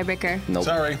 should be the tiebreaker. Nope.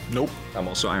 Sorry, nope. I'm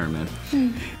also Iron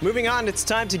Man. Moving on, it's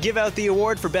time to give out the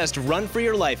award for Best Run for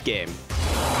Your Life game.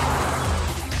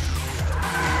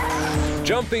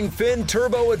 Jumping Fin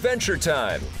Turbo Adventure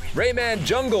Time, Rayman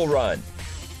Jungle Run,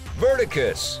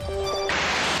 Verticus.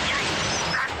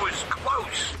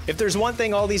 If there's one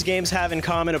thing all these games have in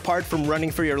common, apart from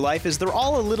running for your life, is they're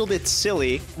all a little bit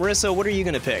silly. Marissa, what are you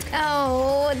gonna pick?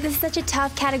 Oh, this is such a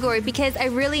tough category because I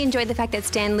really enjoyed the fact that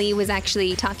Stan Lee was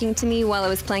actually talking to me while I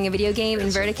was playing a video game in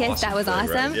Verticus. That was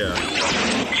awesome. You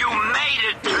made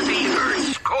it to the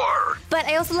Earth score. But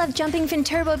I also love Jumping Fin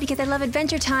Turbo because I love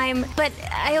Adventure Time. But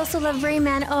I also love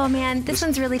Rayman. Oh man, this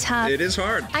one's really tough. It is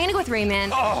hard. I'm gonna go with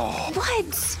Rayman. Oh.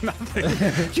 What?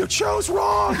 Nothing. You chose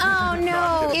wrong. Oh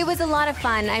no. It was a lot of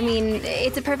fun. I mean,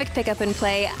 it's a perfect pick up and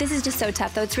play. This is just so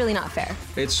tough, though. It's really not fair.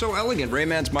 It's so elegant.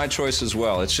 Rayman's my choice as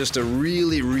well. It's just a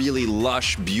really, really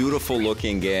lush, beautiful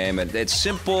looking game. And it's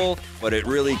simple, but it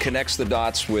really connects the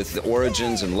dots with the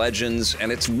origins and legends. And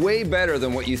it's way better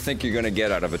than what you think you're going to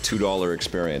get out of a $2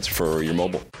 experience for your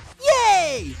mobile.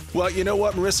 Yay! Well, you know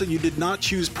what, Marissa? You did not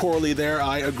choose poorly there.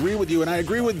 I agree with you, and I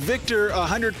agree with Victor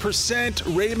 100%.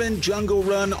 Rayman Jungle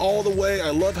Run all the way. I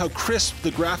love how crisp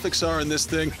the graphics are in this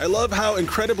thing. I love how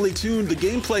incredibly tuned the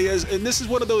gameplay is, and this is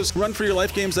one of those run for your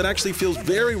life games that actually feels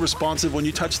very responsive when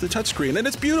you touch the touchscreen. And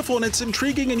it's beautiful, and it's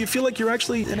intriguing, and you feel like you're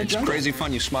actually in a It's jungle. crazy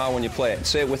fun. You smile when you play it.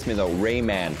 Say it with me, though.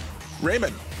 Rayman.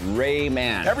 Rayman.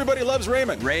 Rayman. Everybody loves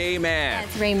Rayman. Rayman.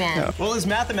 It's Rayman. Yeah. Well, as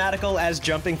mathematical as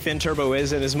Jumping Fin Turbo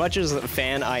is, and as much as a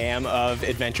fan I am of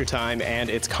Adventure Time and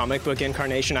its comic book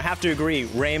incarnation, I have to agree,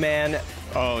 Rayman,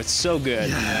 oh, it's so good.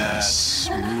 Yes,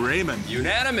 Rayman.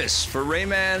 Unanimous for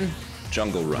Rayman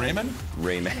Jungle Run. Rayman?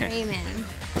 Rayman. Rayman.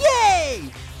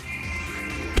 Yay!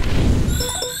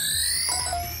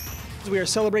 We are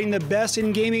celebrating the best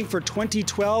in gaming for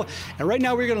 2012, and right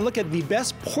now we're going to look at the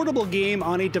best portable game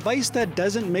on a device that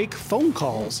doesn't make phone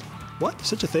calls. What?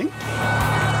 Such a thing?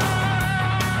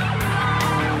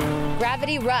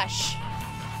 Gravity Rush,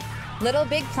 Little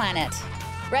Big Planet,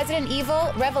 Resident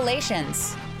Evil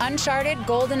Revelations, Uncharted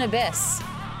Golden Abyss,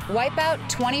 Wipeout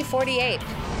 2048.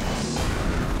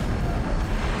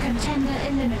 Contender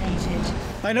eliminated.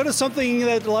 I noticed something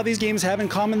that a lot of these games have in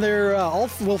common. They're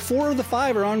four of the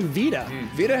five are on Vita.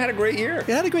 Vita had a great year. It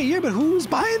had a great year, but who's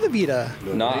buying the Vita?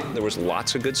 There was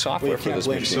lots of good software for Can't this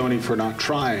blame machine. Sony for not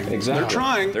trying. Exactly. They're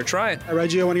trying. They're trying.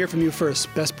 Reggie, I want to hear from you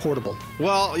first. Best portable.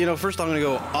 Well, first I'm going to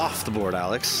go off the board,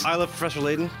 Alex. I love Professor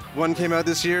Layton. One came out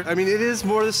this year. I mean, it is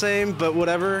more the same, but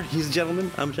whatever. He's a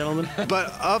gentleman. I'm a gentleman.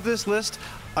 But of this list,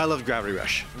 I love Gravity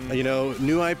Rush.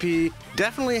 New IP,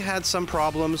 definitely had some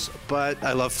problems, but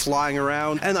I love flying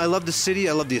around, and I love the city,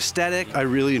 I love the aesthetic. I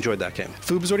really enjoyed that game.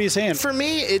 Foobs, what are you saying? For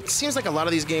me, it seems like a lot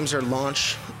of these games are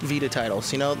launch Vita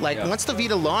titles. Once the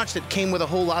Vita launched, it came with a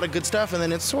whole lot of good stuff, and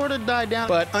then it sort of died down.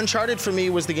 But Uncharted, for me,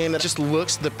 was the game that just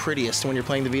looks the prettiest when you're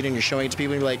playing the Vita and you're showing it to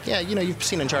people, and you're like, yeah, you've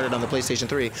seen Uncharted on the PlayStation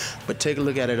 3, but take a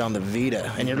look at it on the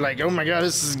Vita, and you're like, oh my god,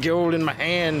 this is gold in my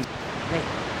hand. Hey,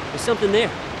 there's something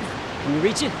there. Can you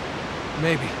reach it?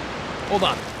 Maybe. Hold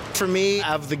on. For me,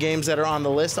 of the games that are on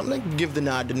the list, I'm going to give the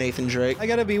nod to Nathan Drake. I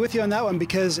got to be with you on that one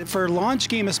because for a launch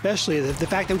game especially, the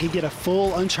fact that we could get a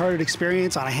full Uncharted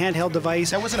experience on a handheld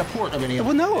device. That wasn't a port of any of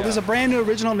Well, them. no, it was a brand new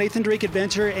original Nathan Drake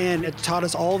adventure, and it taught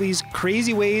us all these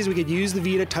crazy ways we could use the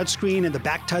Vita touchscreen and the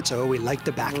back touch. Oh, we like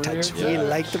the back touch. We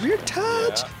like the rear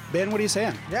touch. Ben, what are you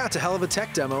saying? Yeah, it's a hell of a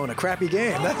tech demo and a crappy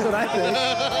game. That's what I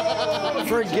think.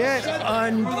 Forget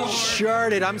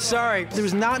Uncharted. I'm sorry. There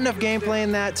was not enough gameplay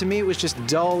in that. To me, it was just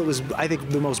dull. It was, I think,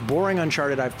 the most boring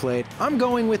Uncharted I've played. I'm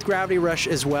going with Gravity Rush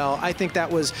as well. I think that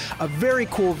was a very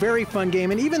cool, very fun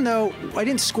game. And even though I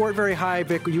didn't score it very high,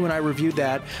 Vic, you and I reviewed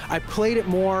that, I played it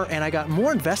more and I got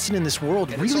more invested in this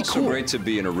world. And really it's also cool. great to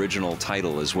be an original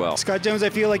title as well. Scott Jones, I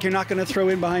feel like you're not going to throw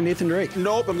in behind Nathan Drake.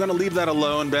 Nope, I'm going to leave that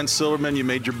alone. Ben Silverman, you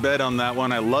made your bet on that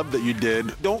one. I love that you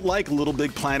did. Don't like Little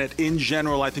Big Planet in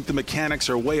general. I think the mechanics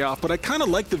are way off, but I kind of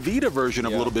like the Vita version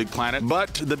of Little Big Planet.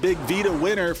 But the big Vita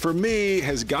winner for me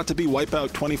has got to be Wipeout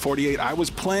 2048. I was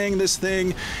playing this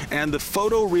thing, and the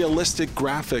photorealistic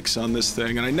graphics on this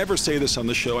thing, and I never say this on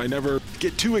the show, I never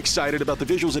get too excited about the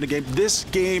visuals in a game. This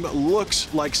game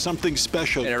looks like something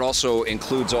special. And it also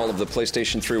includes all of the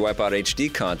PlayStation 3 Wipeout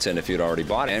HD content if you'd already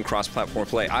bought it, and cross-platform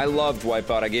play. I loved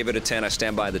Wipeout. I gave it a 10. I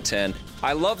stand by the 10.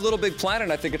 I love Little Big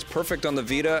Planet. I think it's perfect on the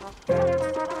Vita.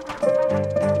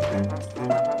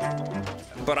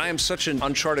 But I am such an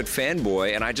Uncharted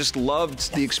fanboy, and I just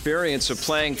loved the experience of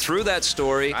playing through that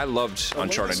story. I loved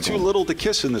Uncharted. It's too little to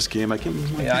kiss in this game.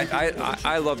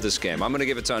 I love this game. I'm going to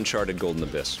give it to Uncharted Golden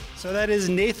Abyss. So that is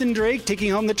Nathan Drake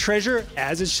taking home the treasure,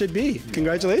 as it should be.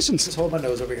 Congratulations. Just hold my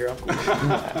nose over here.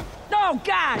 No,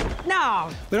 God, no.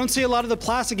 We don't see a lot of the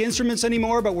plastic instruments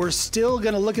anymore, but we're still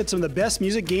going to look at some of the best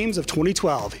music games of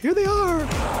 2012. Here they are.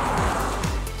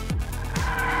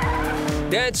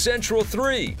 Dance Central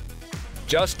 3.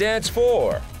 Just Dance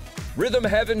 4, Rhythm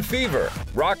Heaven Fever,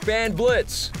 Rock Band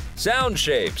Blitz, Sound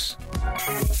Shapes.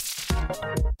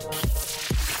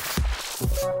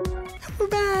 We're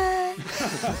back.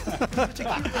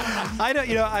 I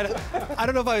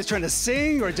don't know if I was trying to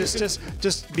sing or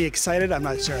just be excited. I'm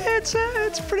not sure. It's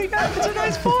pretty good. It's a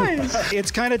nice voice.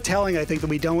 It's kind of telling, I think, that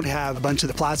we don't have a bunch of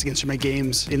the plastic instrument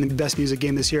games in the best music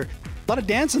game this year. A lot of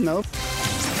dancing though.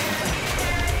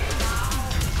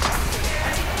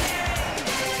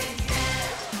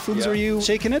 Foobs, are you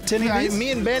shaking it? Me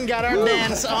and Ben got our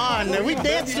dance on. We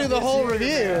danced through the whole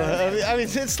review. I mean,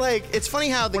 it's funny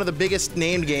how one of the biggest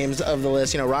named games of the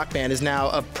list, Rock Band, is now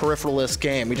a peripheralist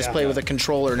game. We just play with a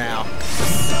controller now.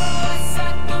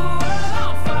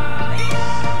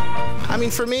 I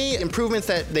mean, for me, improvements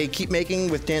that they keep making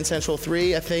with Dance Central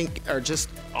 3, I think, are just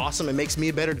awesome. It makes me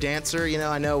a better dancer.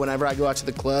 I know whenever I go out to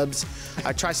the clubs,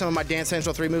 I try some of my Dance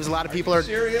Central 3 moves. A lot of people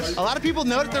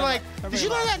know it. They're like, did you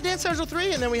learn that Dance Central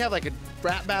 3? And then we have like a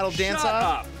rap battle dance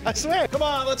off. I swear. Come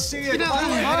on, let's see it. I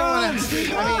had to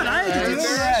do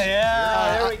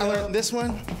it. I learned this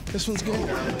one. This one's good.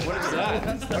 What is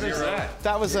that? What is that?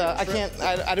 That was, I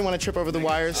didn't want to trip over the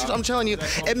wires. I'm telling you,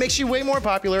 it makes you way more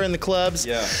popular in the clubs.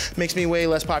 Yeah. Makes me way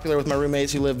less popular with my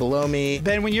roommates who live below me.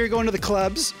 Ben, when you're going to the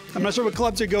clubs, I'm not sure what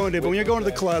clubs you're going to, but when you're going to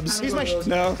the clubs.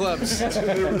 No. Clubs.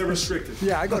 They're restricted.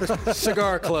 Yeah, I go to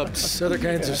cigar clubs, other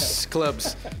kinds of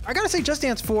clubs. I gotta say, Just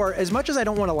Dance 4, as much as I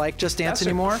don't want to like Just Dance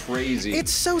anymore, crazy.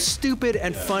 It's so stupid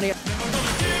and funny.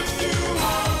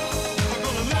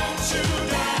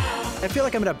 I feel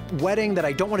like I'm at a wedding that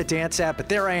I don't want to dance at, but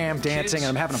there I am dancing and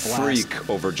I'm having a blast. Freak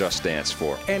over Just Dance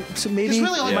 4. And so maybe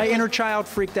my inner child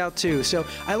freaked out too. So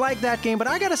I like that game, but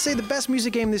I gotta say the best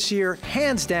music game this year,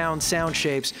 hands down, Sound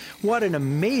Shapes. What an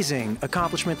amazing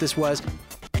accomplishment this was.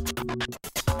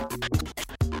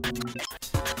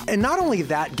 And not only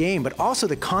that game, but also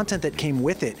the content that came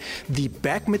with it. The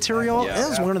Beck material, that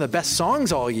was one of the best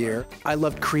songs all year. I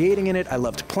loved creating in it. I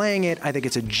loved playing it. I think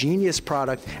it's a genius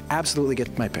product. Absolutely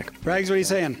get my pick. Rags, what are you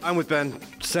saying? I'm with Ben.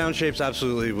 Sound Shapes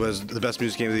absolutely was the best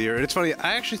music game of the year. And it's funny,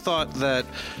 I actually thought that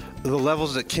the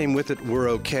levels that came with it were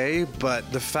okay,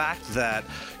 but the fact that,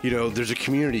 there's a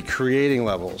community creating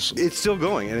levels, it's still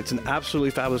going, and it's an absolutely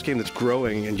fabulous game that's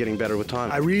growing and getting better with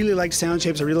time. I really like Sound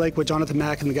Shapes. I really like what Jonathan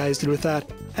Mack and the guys did with that.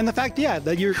 And the fact,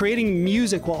 that you're creating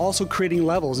music while also creating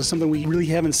levels is something we really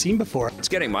haven't seen before. It's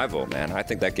getting my vote, man. I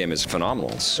think that game is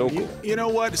phenomenal. It's so cool. You know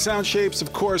what? Sound Shapes,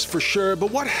 of course, for sure.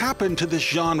 But what happened to this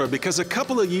genre? Because a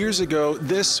couple of years ago,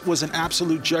 this was an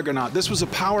absolute juggernaut. This was a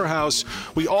powerhouse.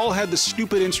 We all had the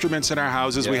stupid instruments in our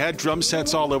houses. We had drum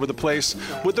sets all over the place.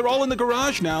 But they're all in the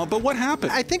garage now. But what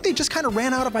happened? I think they just kind of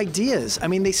ran out of ideas. I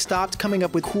mean, they stopped coming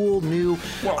up with cool new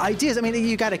ideas. I mean,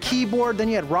 you got a keyboard, then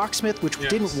you had Rocksmith, which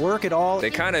didn't work at all. They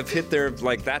kind of hit their,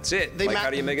 that's it. How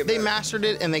do you make it better? They mastered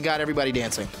it, and they got everybody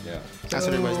dancing. Yeah. That's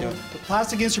what everybody's doing. The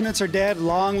plastic instruments are dead.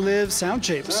 Long live Sound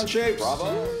Shapes. Sound Shapes.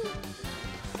 Bravo.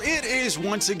 It is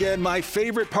once again my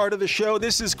favorite part of the show.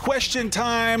 This is question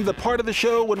time, the part of the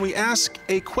show when we ask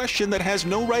a question that has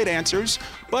no right answers,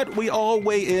 but we all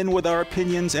weigh in with our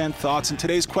opinions and thoughts. And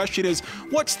today's question is,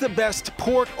 what's the best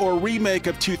port or remake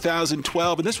of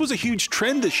 2012? And this was a huge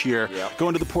trend this year,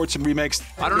 going to the ports and remakes.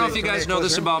 I don't know if you guys know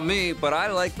this about me, but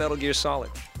I like Metal Gear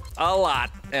Solid a lot.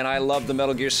 And I love the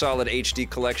Metal Gear Solid HD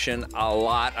collection a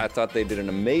lot. I thought they did an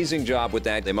amazing job with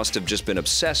that. They must have just been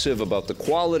obsessive about the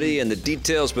quality and the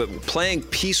details, but playing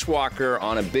Peace Walker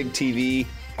on a big TV,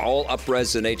 all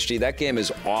up-res in HD, that game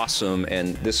is awesome.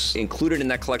 And this included in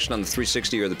that collection on the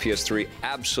 360 or the PS3,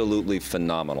 absolutely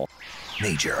phenomenal.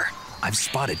 Major, I've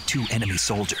spotted 2 enemy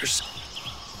soldiers.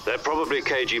 They're probably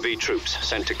KGB troops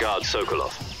sent to guard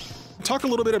Sokolov. Talk a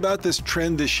little bit about this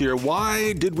trend this year.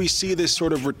 Why did we see this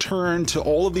sort of return to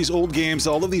all of these old games,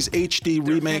 all of these HD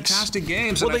remakes? Fantastic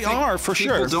games. Well, they are, for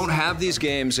sure. People don't have these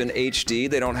games in HD.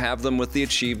 They don't have them with the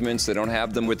achievements. They don't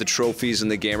have them with the trophies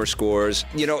and the gamer scores.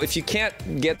 You know, if you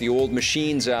can't get the old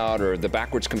machines out or the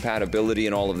backwards compatibility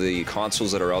and all of the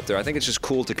consoles that are out there, I think it's just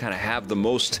cool to kind of have the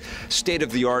most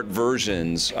state-of-the-art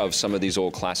versions of some of these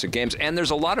old classic games. And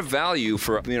there's a lot of value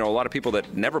for, you know, a lot of people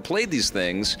that never played these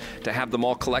things to have them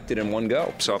all collected in one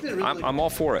go. So I'm all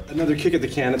for it. Another kick at the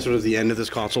can at sort of the end of this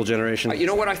console generation. You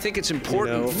know what? I think it's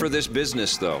important for this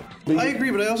business, though. I agree,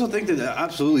 but I also think that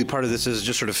absolutely part of this is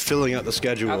just sort of filling out the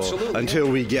schedule until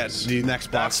we get the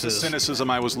next boxes. That's the cynicism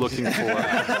I was looking for. We've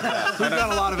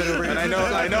got a lot of it over here. And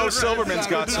I know Silverman's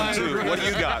got some too. What do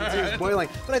you got? Boiling.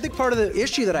 But I think part of the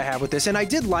issue that I have with this, and I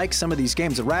did like some of these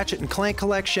games, the Ratchet and Clank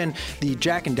collection, the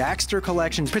Jack and Daxter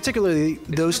collection, particularly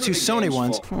those two Sony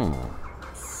ones.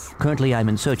 Currently, I'm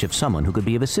in search of someone who could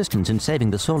be of assistance in saving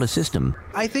the solar system.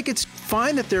 I think it's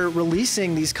fine that they're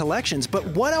releasing these collections, but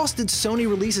what else did Sony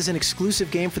release as an exclusive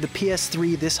game for the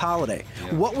PS3 this holiday?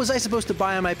 What was I supposed to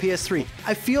buy on my PS3?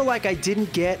 I feel like I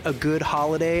didn't get a good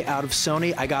holiday out of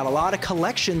Sony. I got a lot of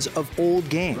collections of old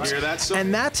games.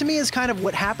 And that to me is kind of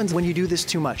what happens when you do this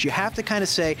too much. You have to kind of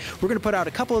say, we're going to put out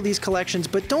a couple of these collections,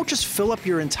 but don't just fill up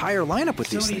your entire lineup with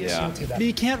these things. But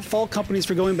you can't fault companies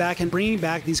for going back and bringing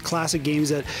back these classic games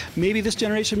that maybe this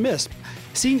generation missed.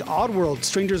 Seeing Oddworld,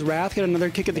 Stranger's Wrath get another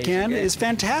kick at the can is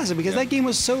fantastic because that game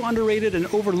was so underrated and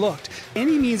overlooked.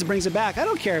 Any means brings it back. I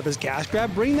don't care if it's cash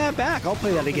grab, bring that back. I'll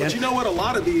play that again. But you know what? A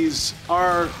lot of these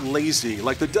are lazy.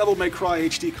 Like the Devil May Cry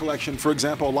HD collection, for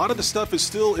example. A lot of the stuff is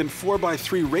still in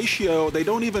 4:3 ratio. They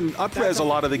don't even up-res a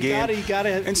lot of the game.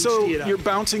 And so you're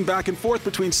bouncing back and forth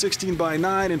between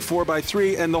 16:9 and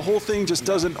 4:3, and the whole thing just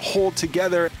doesn't hold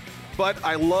together. But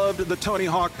I loved the Tony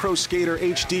Hawk Pro Skater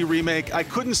HD remake. I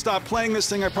couldn't stop playing this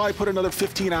thing. I probably put another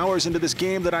 15 hours into this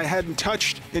game that I hadn't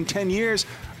touched in 10 years.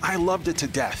 I loved it to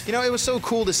death. You know, it was so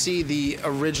cool to see the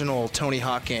original Tony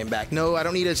Hawk game back. No, I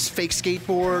don't need a fake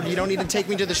skateboard. You don't need to take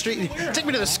me to the street. Take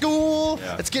me to the school.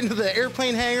 Let's get into the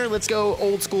airplane hangar. Let's go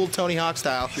old school Tony Hawk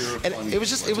style. And it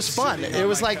was fun. It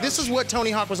was like, this is what Tony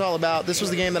Hawk was all about. This was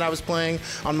the game that I was playing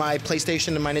on my PlayStation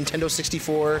and my Nintendo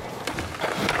 64.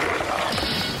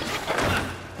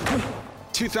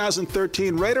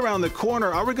 2013, right around the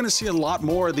corner. Are we going to see a lot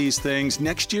more of these things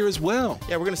next year as well?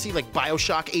 Yeah, we're going to see like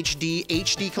BioShock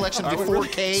HD collection, the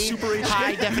 4K, Super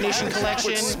high definition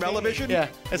collection. Smell-o-vision? Yeah,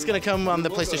 it's going to come on the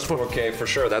PlayStation 4. 4K for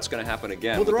sure. That's going to happen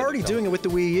again. Well, they're already doing it with the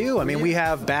Wii U. I mean, we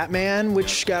have Batman,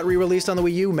 which got re-released on the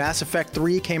Wii U. Mass Effect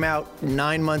 3 came out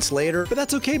 9 months later. But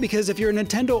that's okay because if you're a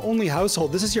Nintendo-only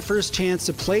household, this is your first chance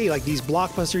to play like these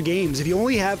blockbuster games. If you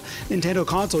only have Nintendo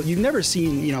console, you've never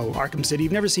seen, Arkham City,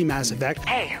 you've never seen Mass Effect.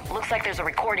 Hey, looks like there's a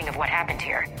recording of what happened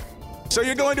here. So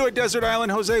you're going to a desert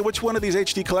island, Jose. Which one of these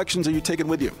HD collections are you taking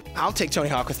with you? I'll take Tony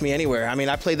Hawk with me anywhere. I mean,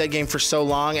 I played that game for so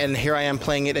long, and here I am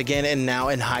playing it again, and now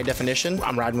in high definition.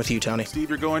 I'm riding with you, Tony. Steve,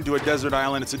 you're going to a desert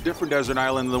island. It's a different desert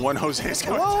island than the one Jose's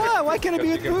going to. Why can't it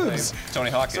be with boobs?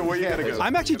 Tony Hawk. So where are you going to go?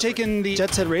 I'm actually taking the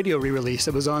Jet Set Radio re-release.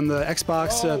 It was on the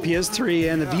Xbox, PS3,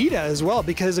 and the Vita as well,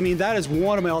 because, I mean, that is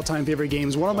one of my all-time favorite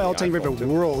games, one of my all-time favorite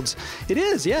worlds. It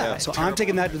is, yeah. So I'm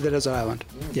taking that to the desert island.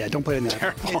 Yeah, don't play it in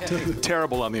there.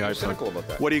 Terrible on the iPhone. Cynical about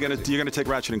that. What are you going to You're going to take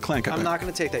Ratchet and Clank, I'm not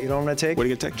going to take that. You know what I'm going to take? What are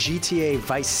you going to take? GTA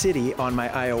Vice City on my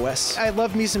iOS. I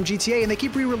love me some GTA, and they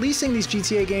keep re-releasing these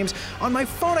GTA games. On my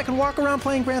phone, I can walk around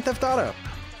playing Grand Theft Auto.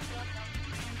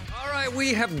 All right,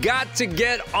 we have got to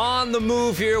get on the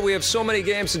move here. We have so many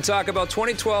games to talk about.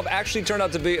 2012 actually turned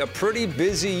out to be a pretty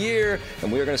busy year,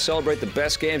 and we are going to celebrate the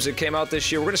best games that came out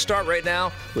this year. We're going to start right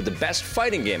now with the best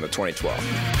fighting game of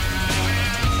 2012.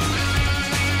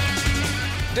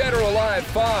 Dead or Alive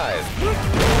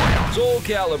 5, Soul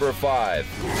Calibur 5,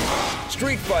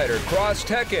 Street Fighter Cross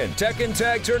Tekken, Tekken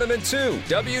Tag Tournament 2,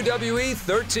 WWE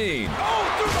 13.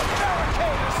 Oh, through the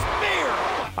barricade, a spear!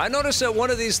 I noticed that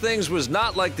one of these things was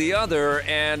not like the other,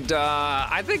 and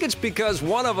I think it's because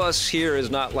one of us here is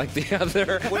not like the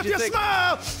other. What do you think?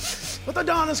 Smile! What the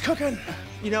Don is cooking.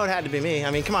 You know it had to be me.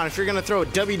 I mean, come on, if you're going to throw a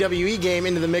WWE game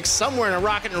into the mix somewhere in a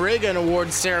Rocket and Reagan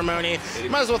Awards ceremony, you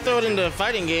might as well throw it into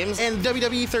fighting games. And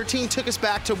WWE 13 took us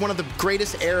back to one of the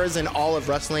greatest eras in all of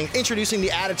wrestling, introducing the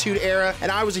Attitude Era,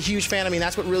 and I was a huge fan. I mean,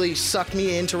 that's what really sucked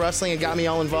me into wrestling and got me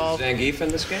all involved. Zangief in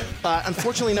this game?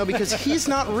 Unfortunately, no, because he's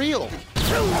not real.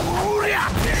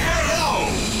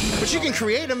 But you can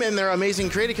create them, and they're amazing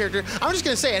creative character. I'm just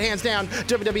going to say it, hands down,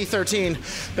 WWE 13,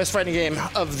 best fighting game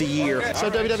of the year. So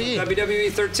WWE.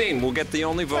 WWE 13. We'll get the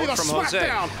only vote from Jose.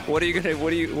 Smackdown. What are you going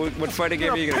to? What fighting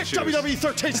game are you going to choose? WWE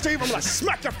 13, Steve. I'm going to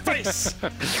smack your face.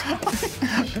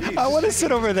 I want to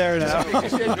sit over there now.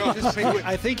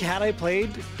 I think had I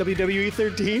played WWE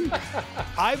 13,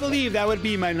 I believe that would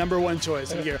be my #1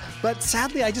 choice of the year. But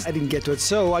sadly, I didn't get to it.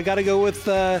 So I got to go with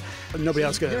nobody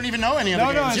else. You don't even know any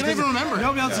other games. You don't even remember.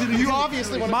 Nobody else. You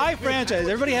obviously want my franchise.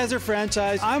 Everybody has their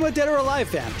franchise. I'm a Dead or Alive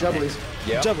fan. Jubblies.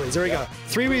 Yeah. Jubblies. There we go.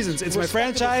 3 reasons. It's my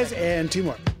franchise and 2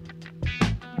 more.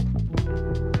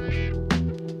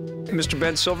 Mr.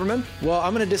 Ben Silverman? Well,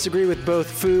 I'm going to disagree with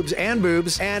both Foobs and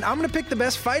Boobs, and I'm going to pick the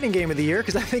best fighting game of the year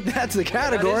because I think that's the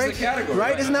category. That is the category.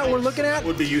 Right? Isn't that what we're looking at?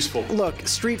 Would be useful. Look,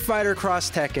 Street Fighter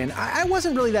Cross Tekken. I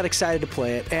wasn't really that excited to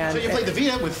play it. And, So you played the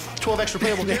Vita with 12 extra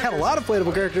playable They characters. had a lot of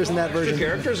playable characters in that version.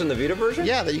 Characters in the Vita version?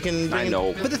 Yeah, that you can bring I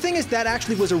know. But the thing is, that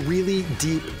actually was a really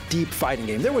deep fighting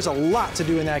game. There was a lot to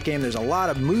do in that game. There's a lot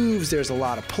of moves. There's a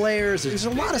lot of players. There's a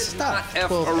lot of stuff.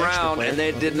 F around, and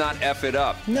they did not F it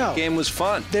up. No. The game was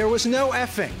fun. There was no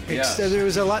effing. Yes. There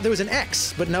was a lot. There was an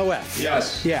X, but no F.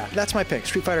 Yes. Yeah, that's my pick.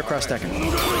 Street Fighter Cross Tekken.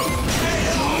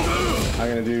 I'm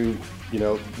going to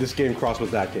do, this game cross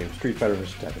with that game. Street Fighter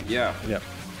vs. Tekken. Yeah.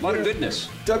 A lot of goodness.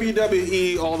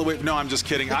 WWE all the way. No, I'm just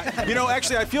kidding.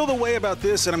 Actually, I feel the way about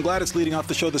this, and I'm glad it's leading off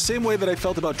the show, the same way that I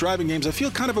felt about driving games. I feel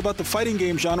kind of about the fighting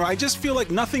game genre. I just feel like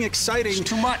nothing exciting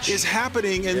is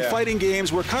happening in fighting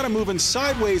games. We're kind of moving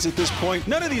sideways at this point.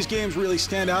 None of these games really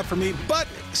stand out for me, but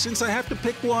since I have to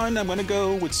pick one, I'm going to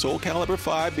go with Soul Calibur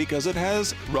 5 because it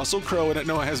has Russell Crowe in it.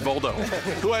 No, it has Voldo,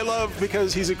 who I love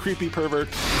because he's a creepy pervert.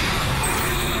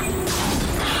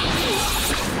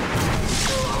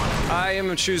 I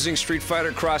am choosing Street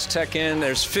Fighter Cross Tekken.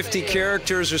 There's 50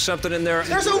 characters or something in there.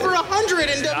 There's over 100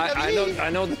 in WWE. I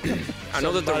know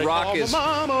that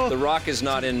The Rock is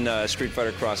not in Street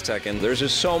Fighter Cross Tekken. There's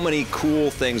just so many cool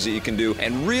things that you can do.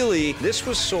 And really, this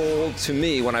was sold to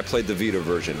me when I played the Vita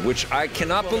version, which I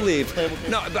cannot believe.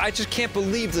 No, I just can't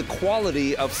believe the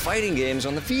quality of fighting games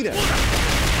on the Vita.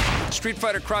 Street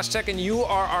Fighter Cross Tekken, you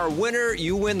are our winner.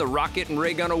 You win the Rocket and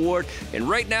Ray Gun Award. And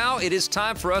right now, it is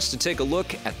time for us to take a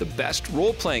look at the best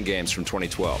role-playing games from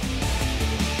 2012.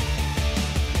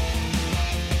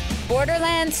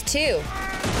 Borderlands 2,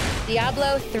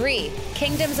 Diablo 3,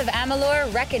 Kingdoms of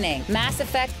Amalur: Reckoning, Mass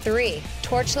Effect 3,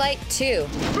 Torchlight 2.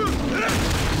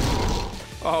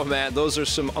 Oh man, those are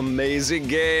some amazing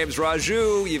games.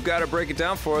 Raju, you've got to break it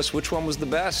down for us. Which one was the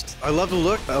best? I love the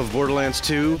look of Borderlands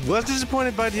 2. Was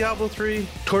disappointed by Diablo 3.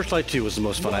 Torchlight 2 was the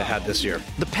most fun I had this year.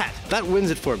 The pet, that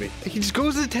wins it for me. He just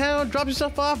goes to town, drops your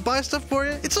stuff off, buys stuff for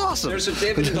you. It's awesome. There's a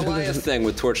David and Goliath thing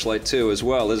with Torchlight 2 as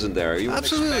well, isn't there? You weren't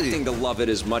expecting to love it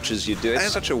as much as you do.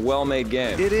 It's such a well-made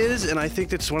game. It is, and I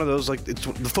think it's one of those,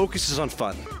 the focus is on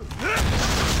fun.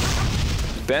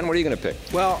 Ben, what are you going to pick?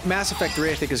 Well, Mass Effect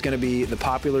 3, I think, is going to be the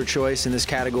popular choice in this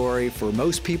category for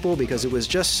most people because it was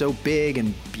just so big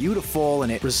and beautiful,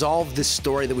 and it resolved this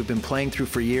story that we've been playing through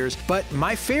for years. But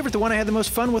my favorite, the one I had the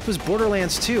most fun with, was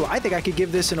Borderlands 2. I think I could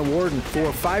give this an award in 4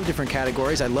 or 5 different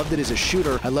categories. I loved it as a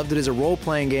shooter. I loved it as a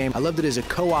role-playing game. I loved it as a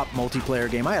co-op multiplayer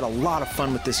game. I had a lot of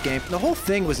fun with this game. The whole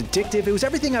thing was addictive. It was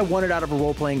everything I wanted out of a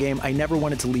role-playing game. I never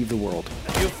wanted to leave the world.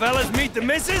 You fellas meet the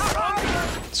missus?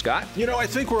 Scott? I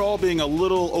think we're all being a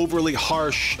little overly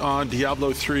harsh on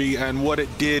Diablo 3 and what it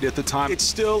did at the time. It's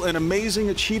still an amazing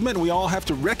achievement. We all have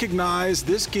to recognize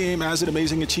this game as an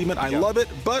amazing achievement. I love it,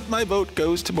 but my vote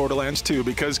goes to Borderlands 2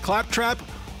 because Claptrap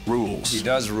rules. He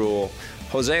does rule.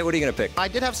 Jose, what are you going to pick? I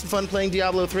did have some fun playing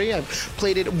Diablo 3. I've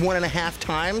played it 1.5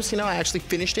 times. I actually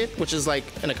finished it, which is like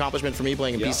an accomplishment for me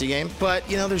playing a PC game. But,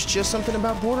 there's just something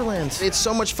about Borderlands. It's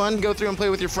so much fun to go through and play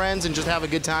with your friends and just have a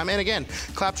good time. And again,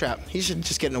 Claptrap, he should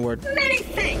just get an award. Many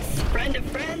thanks, friend of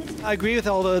friends. I agree with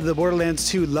all the Borderlands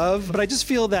 2 love, but I just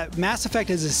feel that Mass Effect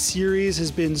as a series has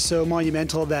been so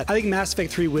monumental that I think Mass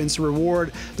Effect 3 wins to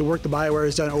reward the work the BioWare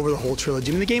has done over the whole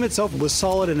trilogy. The game itself was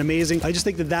solid and amazing. I just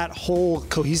think that whole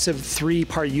cohesive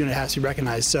 3-part unit has to be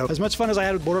recognized. So as much fun as I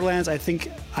had with Borderlands, I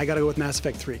think I got to go with Mass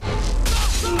Effect 3.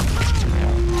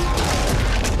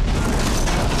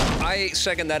 I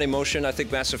second that emotion. I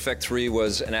think Mass Effect 3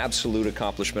 was an absolute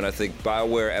accomplishment. I think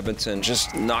BioWare Edmonton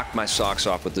just knocked my socks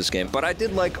off with this game. But I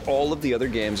did like all of the other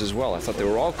games as well. I thought they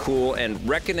were all cool. And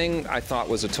Reckoning, I thought,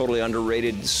 was a totally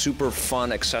underrated, super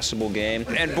fun, accessible game.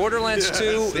 And Borderlands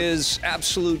 2 is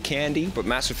absolute candy. But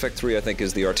Mass Effect 3, I think,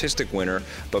 is the artistic winner.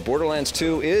 But Borderlands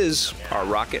 2 is our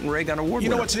Rocket and Ray Gun Award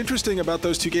winner. What's interesting about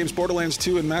those two games, Borderlands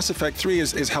 2 and Mass Effect 3,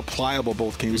 is how pliable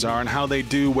both games are and how they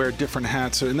do wear different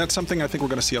hats. And that's something I think we're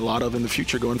going to see a lot of in the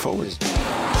future going forward.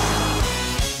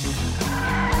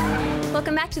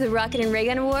 back to the Rocket and Ray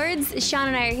Gun Awards. Sean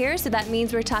and I are here, so that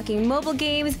means we're talking mobile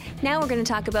games. Now we're going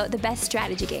to talk about the best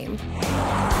strategy game.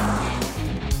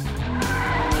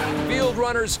 Field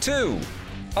Runners 2,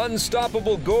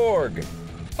 Unstoppable Gorg,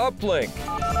 Uplink.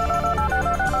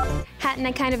 Hatton,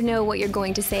 I kind of know what you're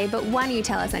going to say, but why don't you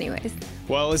tell us anyways?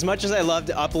 Well, as much as I loved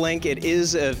Uplink, it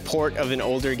is a port of an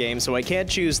older game, so I can't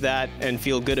choose that and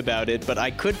feel good about it, but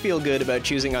I could feel good about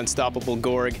choosing Unstoppable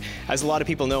Gorg. As a lot of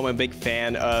people know, I'm a big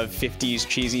fan of 50s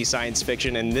cheesy science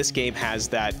fiction, and this game has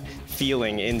that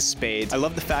feeling in spades. I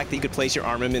love the fact that you could place your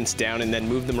armaments down and then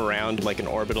move them around like an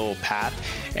orbital path,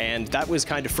 and that was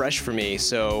kind of fresh for me,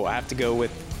 so I have to go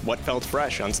with what felt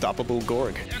fresh, Unstoppable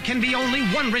Gorg. There can be only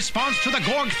one response to the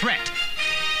Gorg threat.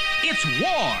 It's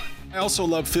war! I also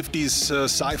love 50s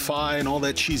sci-fi and all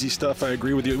that cheesy stuff. I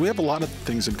agree with you. We have a lot of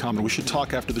things in common. We should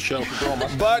talk after the show.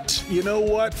 But you know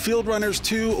what? Field Runners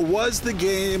 2 was the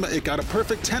game. It got a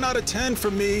perfect 10 out of 10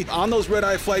 from me. On those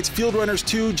red-eye flights, Field Runners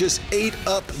 2 just ate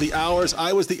up the hours.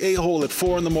 I was the a-hole at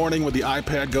 4 in the morning with the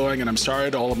iPad going, and I'm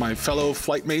sorry to all of my fellow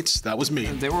flight mates. That was me.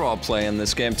 They were all playing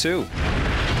this game, too.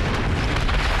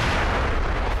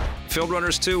 Field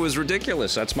Runners 2 was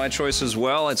ridiculous. That's my choice as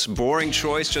well. It's a boring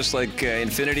choice, just like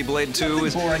Infinity Blade 2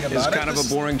 is kind of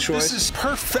a boring choice. This is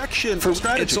perfection for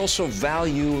strategy. It's also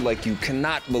value like you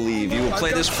cannot believe. You will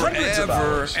play this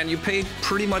forever, and you pay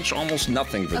pretty much almost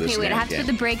nothing for this game. Okay, wait, I have to put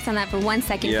the brakes on that for 1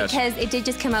 second because it did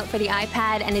just come out for the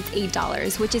iPad, and it's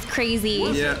 $8, which is crazy.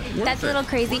 Yeah, that's a little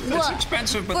crazy. It's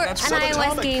expensive, but that's an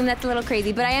iOS game. That's a little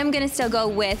crazy, but I am going to still go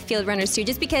with Field Runners 2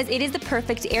 just because it is the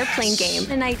perfect airplane game,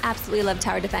 and I absolutely love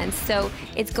tower defense. So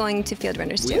it's going to Field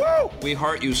Runners 2. Woo! We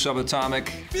heart you, Subatomic.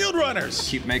 Field Runners!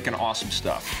 Keep making awesome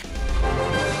stuff.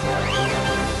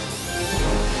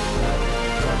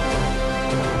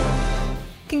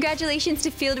 Congratulations to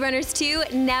Field Runners 2.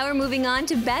 Now we're moving on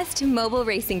to Best Mobile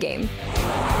Racing Game.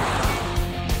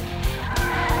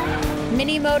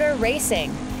 Mini Motor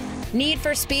Racing, Need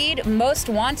for Speed Most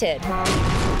Wanted,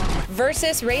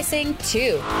 Versus Racing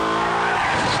 2.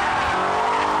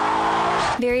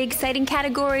 Very exciting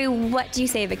category. What do you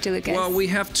say, Victor Lucas? Well, we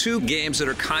have two games that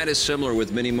are kind of similar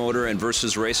with Mini Motor and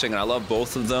Versus Racing, and I love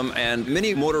both of them. And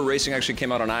Mini Motor Racing actually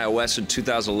came out on iOS in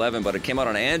 2011, but it came out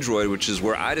on Android, which is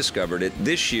where I discovered it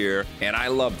this year, and I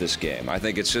love this game. I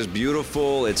think it's just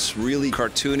beautiful. It's really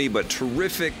cartoony, but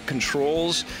terrific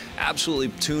controls. Absolutely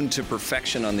tuned to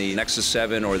perfection on the Nexus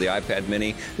 7 or the iPad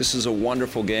Mini. This is a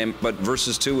wonderful game, but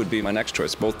Versus 2 would be my next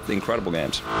choice. Both incredible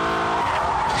games.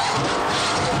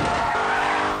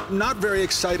 Not very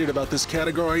excited about this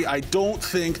category. I don't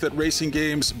think that racing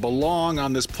games belong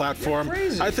on this platform.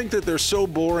 I think that they're so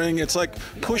boring. It's like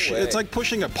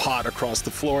pushing a pot across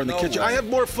the floor in the kitchen. I have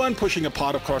more fun pushing a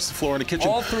pot across the floor in the kitchen.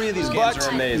 All three of these games are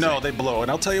amazing. No, they blow. And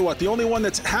I'll tell you what, the only one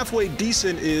that's halfway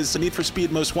decent is Need for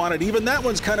Speed Most Wanted. Even that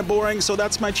one's kind of boring, so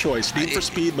that's my choice. Need for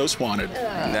Speed Most Wanted.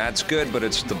 That's good, but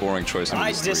it's the boring choice.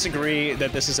 I disagree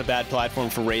that this is a bad platform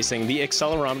for racing. The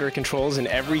accelerometer controls in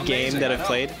every game that I've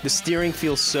played, the steering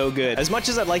feels so good. As much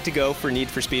as I'd like to go for Need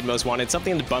for Speed Most Wanted,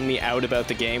 something that bummed me out about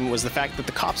the game was the fact that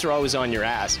the cops are always on your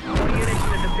ass. Units in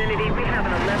the vicinity, we have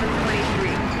an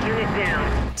 1123. Unit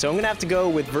down. So I'm gonna have to go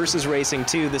with Versus Racing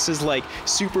 2. This is like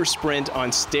Super Sprint on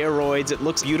steroids. It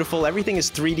looks beautiful. Everything is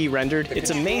 3D rendered.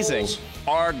 It's amazing.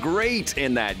 Are great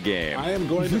in that game. I am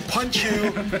going to punch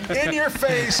you in your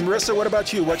face. Marissa, what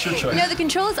about you? What's your choice? No, the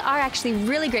controls are actually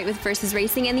really great with Versus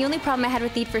Racing, and the only problem I had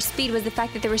with Need for Speed was the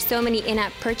fact that there were so many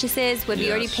in-app purchases when we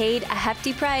already paid a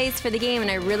hefty price for the game, and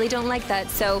I really don't like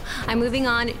that. So I'm moving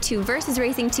on to Versus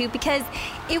Racing 2 because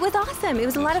it was awesome. It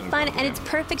was a lot of fun, and it's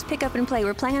perfect pick up and play.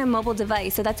 We're playing on a mobile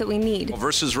device, so that's what we need. Well,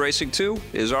 Versus Racing 2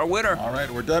 is our winner. All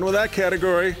right, we're done with that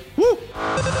category. Woo!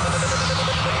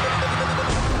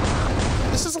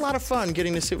 This is a lot of fun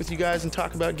getting to sit with you guys and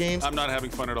talk about games. I'm not having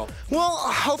fun at all. Well,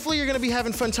 hopefully you're going to be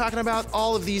having fun talking about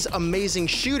all of these amazing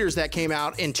shooters that came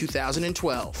out in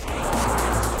 2012.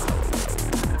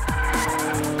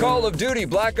 Call of Duty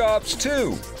Black Ops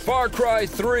 2, Far Cry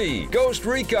 3, Ghost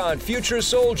Recon Future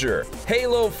Soldier,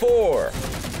 Halo 4,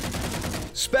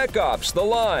 Spec Ops: The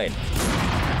Line.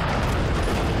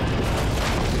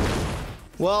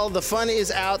 Well, the fun is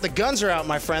out. The guns are out,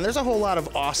 my friend. There's a whole lot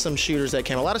of awesome shooters that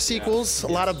came. A lot of sequels, a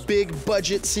lot of big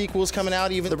budget sequels coming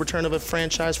out, even the return of a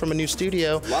franchise from a new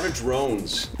studio. A lot of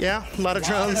drones. Yeah, a lot of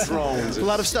drones. A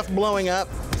lot of stuff blowing up.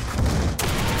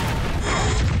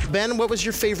 Ben, what was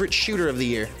your favorite shooter of the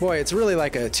year? Boy, it's really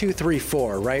like a 2, 3,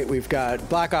 4, right? We've got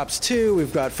Black Ops 2,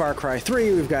 we've got Far Cry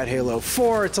 3, we've got Halo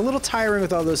 4. It's a little tiring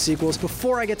with all those sequels.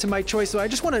 Before I get to my choice, though, I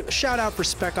just want to shout out for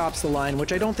Spec Ops: The Line,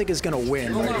 which I don't think is going to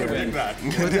win. What's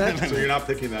that? So you're not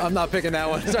picking that? I'm not picking that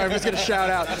one. Sorry, I'm just going to shout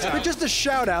out. But just a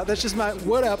shout out. That's just my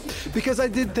what up. Because I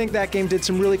did think that game did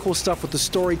some really cool stuff with the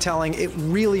storytelling. It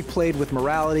really played with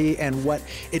morality and what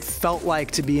it felt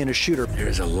like to be in a shooter.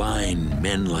 There's a line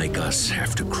men like us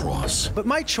have to cross. But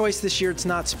my choice this year, it's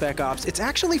not Spec Ops. It's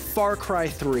actually Far Cry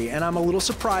 3. And I'm a little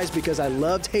surprised because I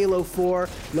loved Halo 4,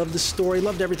 loved the story,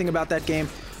 loved everything about that game.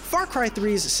 Far Cry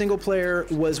 3's single player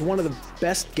was one of the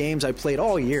best games I played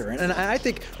all year. And I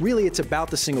think really it's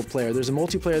about the single player. There's a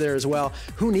multiplayer there as well.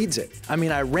 Who needs it? I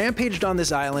mean, I rampaged on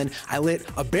this island. I lit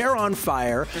a bear on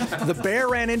fire. The bear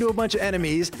ran into a bunch of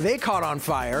enemies. They caught on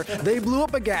fire. They blew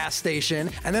up a gas station.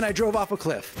 And then I drove off a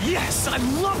cliff. Yes, I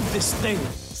love this thing.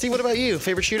 Steve, what about you?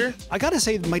 Favorite shooter? I gotta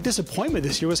say, my disappointment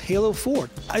this year was Halo 4.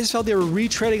 I just felt they were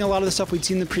retreading a lot of the stuff we'd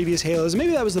seen in the previous Halos.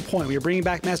 Maybe that was the point. We were bringing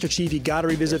back Master Chief. You gotta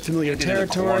revisit familiar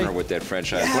territory. In the corner with that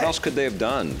franchise. Yeah. What else could they have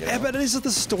done? You know? Yeah, but it is that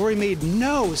the story made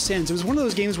no sense. It was one of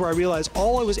those games where I realized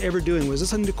all I was ever doing was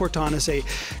listening to Cortana say,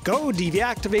 "Go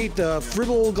deactivate the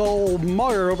Fribble Gull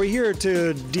Mugger over here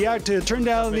to turn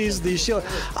down these shields."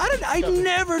 I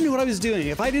never knew what I was doing.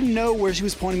 If I didn't know where she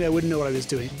was pointing me, I wouldn't know what I was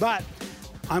doing. But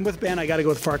I'm with Ben. I got to go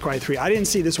with Far Cry 3. I didn't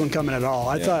see this one coming at all.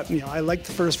 I thought, I liked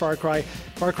the first Far Cry.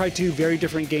 Far Cry 2, very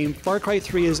different game. Far Cry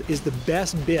 3 is the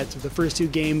best bit of the first two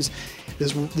games.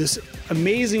 This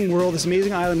amazing world, this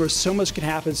amazing island where so much can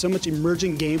happen, so much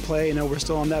emergent gameplay. You know, we're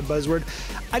still on that buzzword.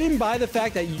 I didn't buy the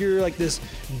fact that you're like this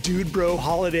dude bro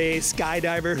holiday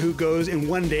skydiver who goes in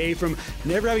one day from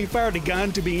never having fired a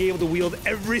gun to being able to wield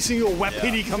every single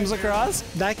weapon he comes across.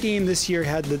 That game this year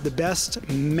had the best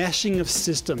meshing of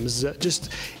systems.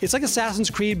 It's like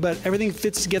Assassin's Creed, but everything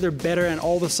fits together better and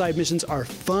all the side missions are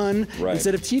fun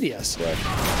instead of tedious.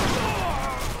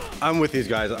 I'm with these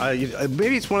guys.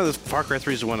 Maybe it's one of the Far Cry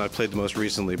 3 is the one I've played the most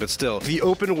recently, but still, the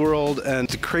open world and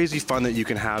the crazy fun that you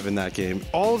can have in that game.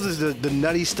 All of the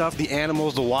nutty stuff, the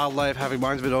animals, the wildlife, having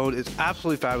minds of its own, it's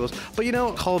absolutely fabulous. But you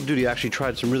know, Call of Duty actually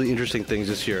tried some really interesting things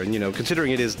this year, and you know,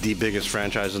 considering it is the biggest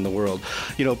franchise in the world,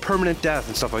 you know, permanent death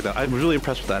and stuff like that. I was really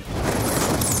impressed with that.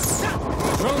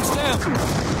 Drones down.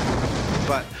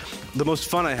 But the most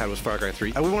fun I had was Far Cry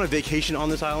 3. I would want a vacation on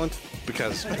this island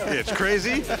because it's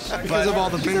crazy. Because of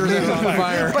all the bears that are on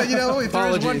fire. But you know, if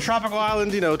there's one tropical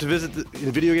island, you know, to visit in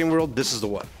the video game world, this is the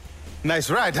one. Nice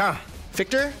ride, huh?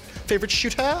 Victor? Favorite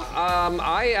shooter?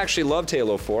 I actually loved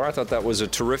Halo 4. I thought that was a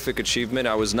terrific achievement.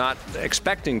 I was not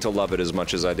expecting to love it as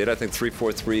much as I did. I think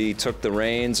 343 took the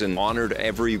reins and honored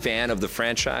every fan of the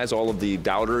franchise. All of the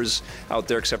doubters out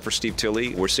there, except for Steve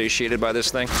Tilley, were satiated by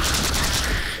this thing.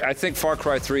 I think Far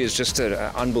Cry 3 is just an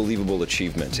unbelievable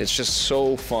achievement. It's just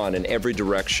so fun in every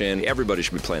direction. Everybody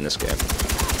should be playing this game.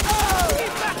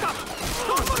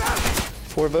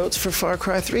 4 votes for Far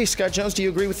Cry 3. Scott Jones, do you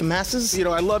agree with the masses? You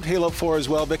know, I loved Halo 4 as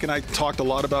well. Vic and I talked a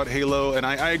lot about Halo, and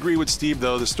I agree with Steve,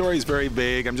 though. The story is very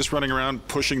vague. I'm just running around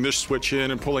pushing this switch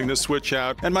in and pulling this switch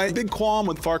out. And my big qualm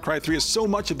with Far Cry 3 is so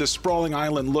much of this sprawling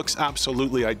island looks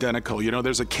absolutely identical. You know,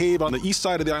 there's a cave on the east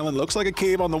side of the island, looks like a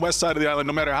cave on the west side of the island.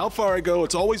 No matter how far I go,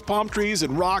 it's always palm trees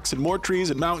and rocks and more trees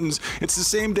and mountains. It's the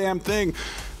same damn thing.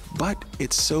 But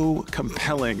it's so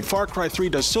compelling. Far Cry 3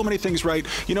 does so many things right.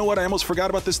 You know what? I almost forgot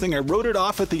about this thing. I wrote it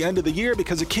off at the end of the year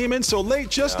because it came in so late,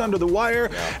 just under the wire.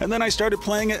 And then I started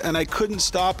playing it, and I couldn't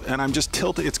stop, and I'm just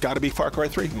tilted. It's got to be Far Cry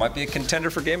 3. Might be a contender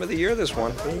for Game of the Year, this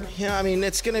one. Yeah, I mean,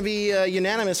 it's going to be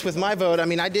unanimous with my vote. I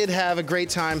mean, I did have a great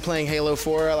time playing Halo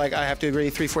 4. Like, I have to agree,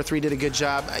 343 did a good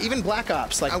job. Even Black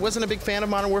Ops. Like, I wasn't a big fan of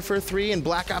Modern Warfare 3, and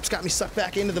Black Ops got me sucked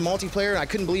back into the multiplayer, and I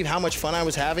couldn't believe how much fun I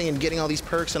was having and getting all these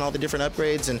perks and all the different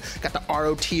upgrades, and got the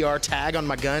ROTR tag on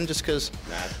my gun just because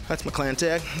that's my clan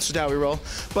tag. This is how we roll.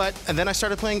 And then I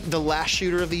started playing the last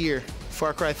shooter of the year,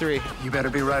 Far Cry 3. You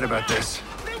better be right about this.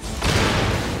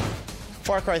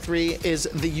 Far Cry 3 is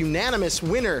the unanimous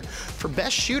winner for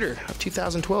Best Shooter of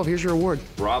 2012. Here's your award.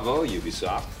 Bravo,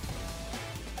 Ubisoft.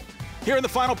 Here in the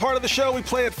final part of the show, we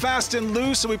play it fast and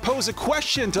loose, and we pose a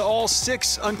question to all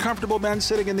 6 uncomfortable men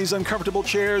sitting in these uncomfortable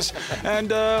chairs, and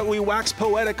we wax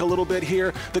poetic a little bit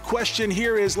here. The question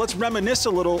here is, let's reminisce a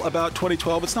little about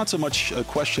 2012. It's not so much a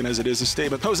question as it is a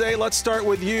statement. Jose, let's start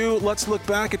with you. Let's look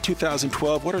back at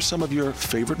 2012. What are some of your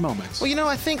favorite moments? Well, you know,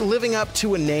 I think living up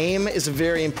to a name is a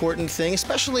very important thing,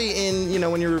 especially in, you know,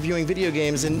 when you're reviewing video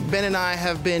games. And Ben and I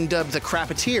have been dubbed the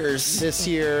Crapateers this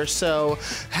year, so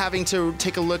having to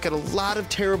take a look at a lot of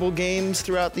terrible games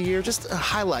throughout the year. Just a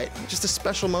highlight, just a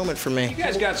special moment for me. You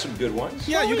guys got some good ones.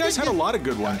 Yeah, you guys had a lot of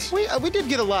good ones. We did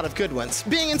get a lot of good ones.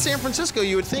 Being in San Francisco,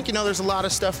 you would think, there's a lot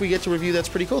of stuff we get to review that's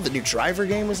pretty cool. The new Driver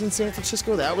game was in San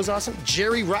Francisco. That was awesome.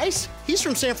 Jerry Rice, he's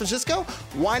from San Francisco.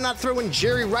 Why not throw in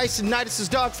Jerry Rice and Nidus'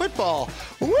 Dog Football?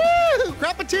 Woo!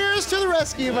 Crappeteers to the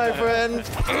rescue, my friend.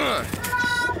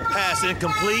 Pass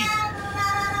incomplete.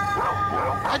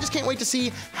 I just can't wait to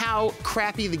see how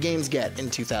crappy the games get in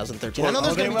 2013. I know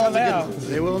there's they going to be will tons of now. good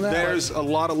They will now. There's a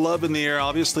lot of love in the air,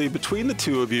 obviously, between the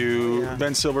two of you. Yeah.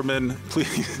 Ben Silverman,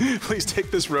 please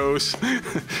take this rose.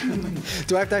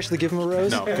 Do I have to actually give him a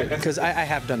rose? No. Because I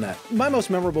have done that. My most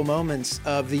memorable moments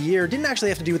of the year didn't actually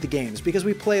have to do with the games, because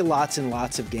we play lots and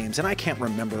lots of games, and I can't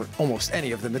remember almost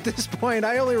any of them at this point.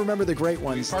 I only remember the great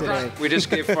ones today. We just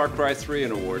gave Far Cry 3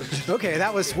 an award. Okay,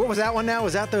 what was that one now?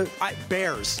 Was that the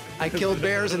Bears? I killed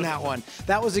bears in that one.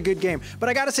 That was a good game. But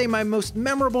I gotta say, my most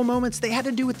memorable moments, they had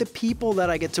to do with the people that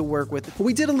I get to work with.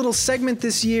 We did a little segment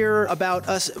this year about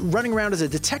us running around as a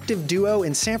detective duo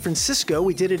in San Francisco.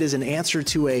 We did it as an answer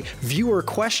to a viewer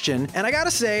question. And I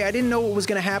gotta say, I didn't know what was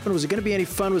gonna happen. Was it gonna be any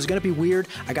fun? Was it gonna be weird?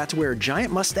 I got to wear a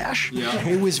giant mustache. Yeah.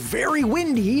 It was very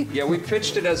windy. Yeah, we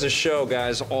pitched it as a show,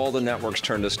 guys. All the networks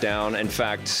turned us down. In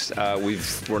fact,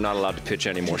 we're not allowed to pitch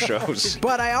any more shows.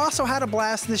 But I also had a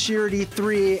blast this year at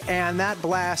E3, and that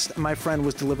blast, my friend,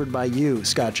 was delivered by you,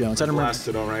 Scott Jones. I don't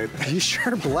blasted, all right. You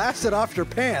sure blasted off your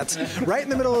pants right in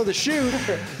the middle of the shoot.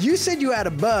 You said you had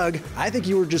a bug. I think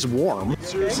you were just warm.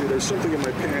 Seriously, there's something in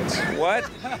my pants. What?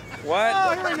 What?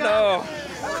 Oh, here we go. No.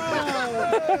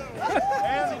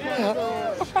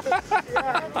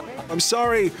 I'm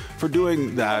sorry for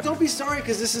doing that. Don't be sorry,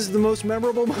 because this is the most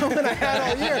memorable moment I had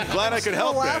all year. Glad I could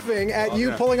help. Laughing at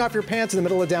you pulling off your pants in the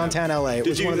middle of downtown LA.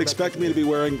 Did you expect me to be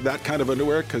wearing that kind of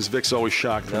underwear? Because Vic's always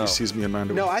shocked when he sees me in my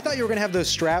underwear. No, I thought you were going to have those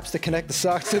straps to connect the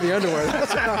socks to the underwear.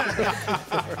 That's what I was looking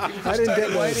for. I didn't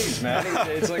get ladies, man.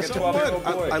 It's like a 12-year-old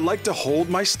boy. I like to hold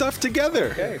my stuff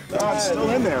together. Okay. It's still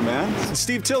in there, man.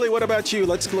 Steve Tilley, what about you?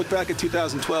 Let's look back at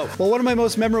 2012. Well, one of my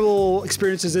most memorable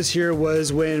experiences this year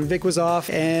was when Vic was off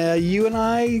and you and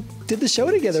I did the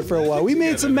show together for a while. We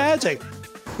made some magic.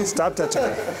 Stop touching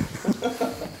me.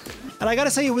 And I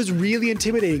gotta say, it was really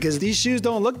intimidating because these shoes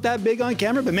don't look that big on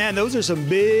camera, but man, those are some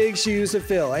big shoes to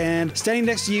fill. And standing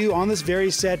next to you on this very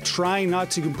set, trying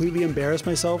not to completely embarrass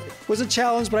myself, was a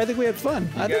challenge, but I think we had fun.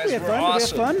 I think we had fun.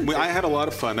 Awesome. Did we have fun? I had a lot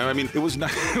of fun. I mean, it was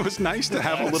nice to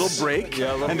have a little break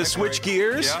and to switch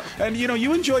gears. Yeah. And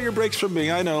you enjoy your breaks from me.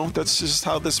 I know that's just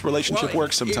how this relationship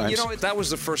works sometimes. That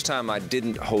was the first time I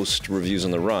didn't host reviews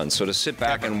on the run. So to sit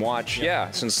back and watch,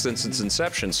 since its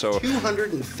inception. So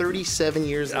 237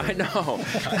 years later. I know.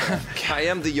 I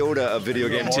am the Yoda of video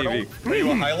game TV. Are you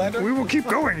a Highlander? We will keep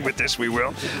going with this, we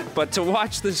will. But to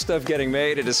watch this stuff getting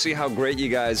made and to see how great you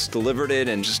guys delivered it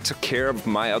and just took care of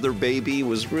my other baby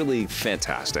was really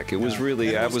fantastic. It was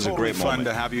really, it was a great fun moment.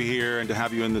 To have you here and to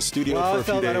have you in the studio well, for a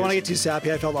few days. I don't want to get too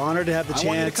sappy. I felt honored to have the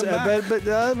chance. But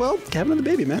well, having the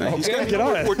baby, man. He's got to get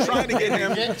on it. We're trying to get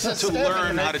him to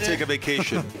learn how to take a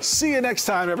vacation. See you next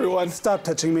time, everyone. Stop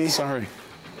touching me. Sorry.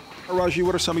 Raji,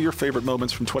 what are some of your favorite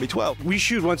moments from 2012? We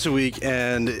shoot once a week,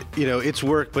 and it's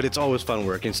work, but it's always fun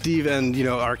work. And Steve and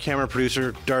our camera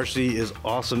producer Darcy is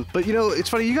awesome. But it's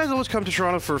funny, you guys always come to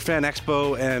Toronto for Fan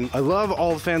Expo, and I love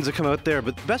all the fans that come out there.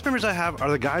 But the best memories I have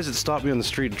are the guys that stop me on the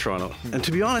street in Toronto. And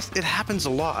to be honest, it happens a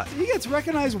lot. He gets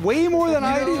recognized way more than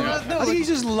I do. I think he's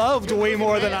just loved way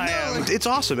more than I am. It's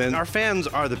awesome, and our fans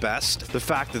are the best. The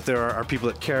fact that there are people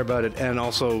that care about it and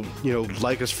also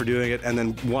like us for doing it, and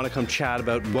then want to come chat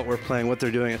about what we're playing, what they're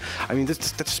doing. I mean, that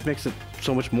just makes it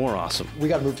so much more awesome. We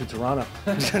got to move to Toronto.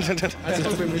 What's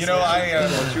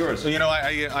yours?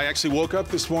 I actually woke up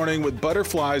this morning with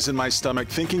butterflies in my stomach,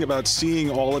 thinking about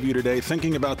seeing all of you today,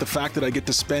 thinking about the fact that I get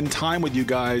to spend time with you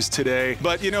guys today.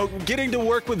 But getting to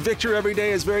work with Victor every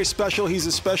day is very special. He's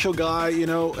a special guy,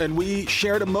 and we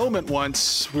shared a moment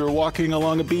once. We were walking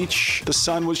along a beach. The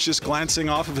sun was just glancing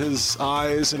off of his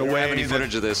eyes in a way. Have any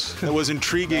footage of this? That was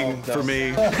intriguing for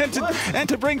me. And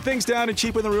to bring things down and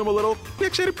cheapen the room a little, we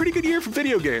actually had a pretty good year for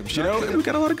video games, and we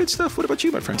got a lot of good stuff. What about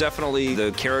you, my friend? Definitely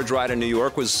the carriage ride in New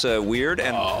York was weird,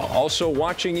 and also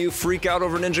watching you freak out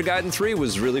over Ninja Gaiden 3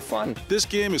 was really fun. This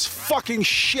game is fucking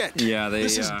shit. Yeah,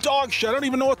 this is dog shit. I don't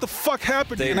even know what the fuck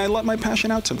happened, and I let my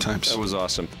passion out sometimes. That was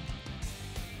awesome.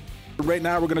 Right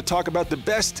now, we're going to talk about the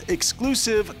best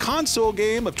exclusive console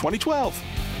game of 2012.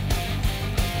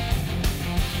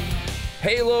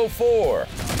 Halo 4.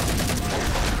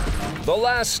 The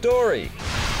Last Story.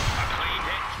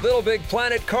 Little Big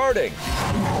Planet Karting.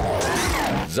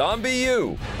 Zombie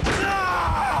U.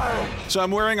 So I'm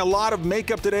wearing a lot of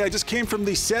makeup today. I just came from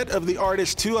the set of The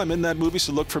Artist 2. I'm in that movie,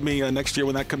 so look for me next year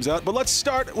when that comes out. But let's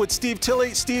start with Steve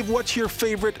Tilley. Steve, what's your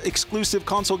favorite exclusive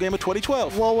console game of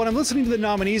 2012? Well, when I'm listening to the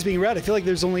nominees being read, I feel like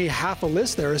there's only half a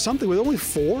list there or something, with only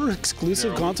 4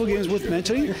 exclusive console games worth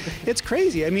mentioning. It's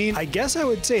crazy. I mean, I guess I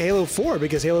would say Halo 4,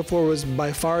 because Halo 4 was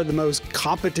by far the most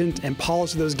competent and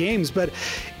polished of those games, but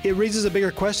it raises a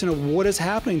bigger question of what is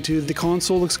happening to the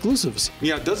console exclusives.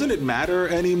 Yeah, doesn't it matter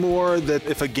anymore that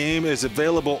if a game is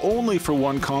available only for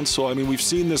one console? I mean, we've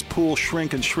seen this pool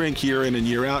shrink and shrink year in and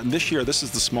year out, and this year, this is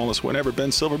the smallest one ever.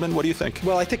 Ben Silverman, what do you think?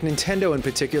 Well, I think Nintendo in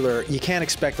particular, you can't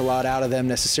expect a lot out of them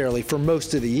necessarily for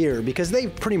most of the year, because they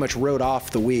pretty much wrote off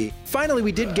the Wii. Finally,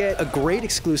 we did get a great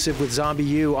exclusive with Zombie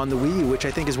U on the Wii U, which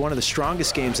I think is one of the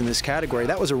strongest games in this category.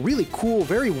 That was a really cool,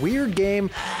 very weird game.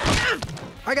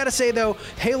 I gotta say though,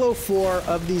 Halo 4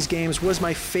 of these games was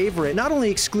my favorite. Not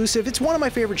only exclusive, it's one of my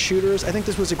favorite shooters. I think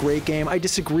this was a great game. I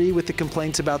disagree with the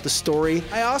complaints about the story.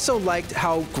 I also liked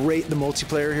how great the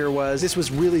multiplayer here was. This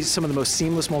was really some of the most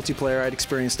seamless multiplayer I'd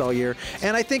experienced all year.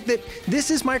 And I think that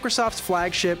this is Microsoft's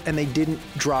flagship and they didn't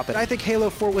drop it. I think Halo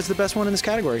 4 was the best one in this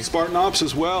category. Spartan Ops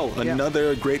as well,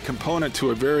 another great component to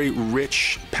a very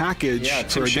rich package. Yeah,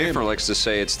 Tim Schafer likes to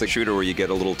say it's the shooter where you get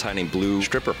a little tiny blue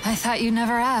stripper. I thought you'd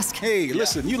never ask. Hey,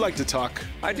 listen, you like to talk.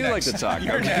 I do like to talk.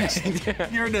 You're next.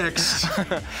 You're next.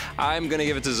 I'm going to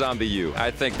give it to Zombie U.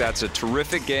 I think that's a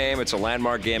terrific game. It's a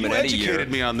landmark game in any year. You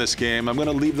educated me on this game. I'm going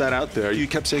to leave that out there. You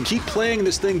kept saying, keep playing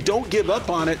this thing. Don't give up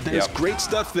on it. There's great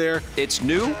stuff there. It's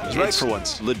new. It's right for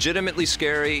once. Legitimately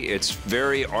scary. It's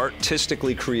very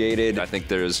artistically created. I think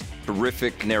there's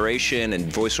terrific narration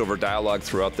and voiceover dialogue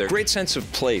throughout there. Great sense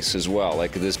of place as well.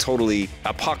 Like this totally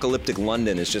apocalyptic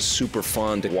London is just super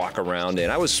fun to walk around in.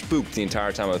 I was spooked the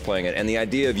entire time I was playing it, and the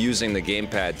idea of using the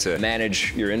gamepad to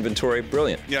manage your inventory,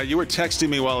 brilliant. Yeah, you were texting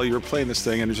me while you were playing this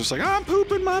thing, and it was just like, I'm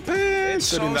pooping my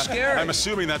pants. It's so scary. I'm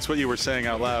assuming that's what you were saying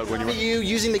out loud when you were. You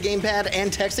using the gamepad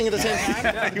and texting at the same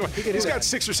time? He's got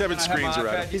 6 or 7 screens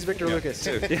around. He's Victor Lucas.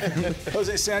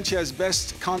 Jose Sanchez,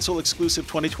 best console exclusive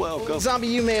 2012. Go. Zombie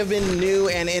U may have been new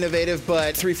and innovative,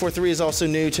 but 343 is also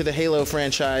new to the Halo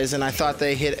franchise, and I thought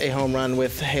they hit a home run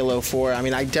with Halo 4. I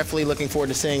mean, I'm definitely looking forward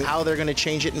to seeing how they're going to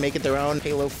change it and make it their own.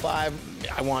 Halo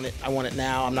 5, I want it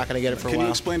now. I'm not going to get it for a while. Can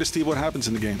you explain to Steve what happens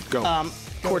in the game? Go.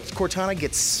 Cortana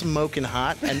gets smoking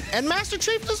hot, and Master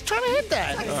Chief is trying to hit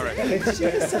that. All right. It's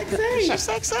just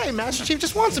sexy. Master Chief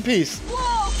just wants a piece.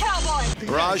 Whoa,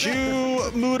 cowboy!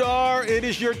 Raju Mudar, it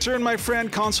is your turn, my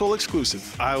friend. Console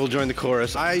exclusive. I will join the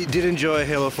chorus. I did enjoy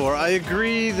Halo 4. I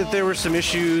agree that there were some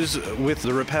issues with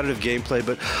the repetitive gameplay,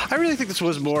 but I really think this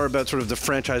was more about sort of the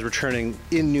franchise returning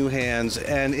in new hands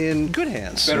and in good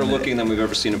hands. Better looking than we've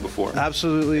ever seen it before.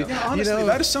 Absolutely. Yeah, honestly,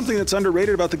 that is something that's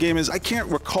underrated about the game is I can't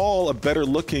recall a better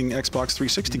looking Xbox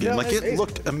 360 game. Like, it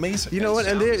looked amazing. You know what?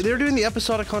 And they're doing the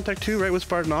episodic content too, right, with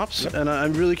Spartan Ops. Yep. And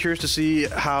I'm really curious to see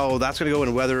how that's going to go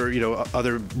and whether,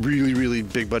 other really, really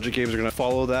big budget games are going to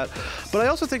follow that. But I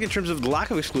also think in terms of the lack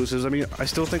of exclusives, I mean, I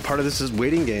still think part of this is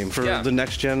waiting game for the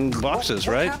next gen boxes,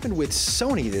 right? What happened with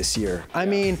Sony this year? I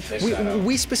mean,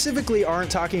 we specifically aren't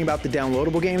talking about the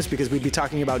downloadable games because we'd be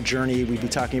talking about Journey, we'd be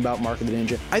talking about Mark of the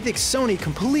Ninja. I think Sony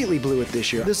completely blew it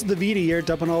this year. This is the Vita year,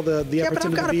 dumping all the efforts into the Vita. Yeah, but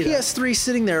I've got a PS3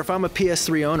 sitting there if I'm a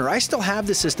PS3 owner. I still have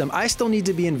the system. I still need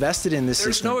to be invested in this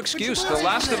system. There's no excuse. The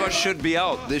Last of Us should be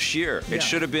out this year. It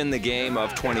should have been the game of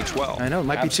 2012. I know, it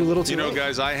might be too little too late.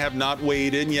 Guys, I have not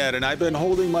weighed in yet, and I've been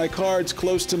holding my cards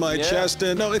close to my chest,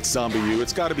 and no, it's Zombie U.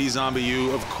 It's got to be Zombie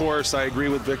U. Of course, I agree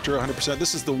with Victor 100%.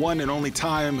 This is the one and only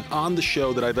time on the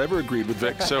show that I've ever agreed with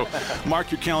Vic, so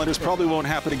mark your calendars. Probably won't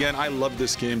happen again. I love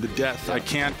this game to death. I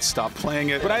can't stop playing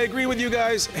it, but I agree with you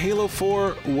guys. Halo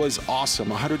 4 was awesome,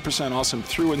 100% awesome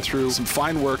through and through. Some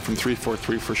fine work from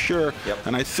 343 for sure,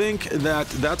 and I think that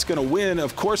that's going to win.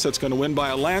 Of course, that's going to win by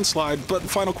a landslide, but the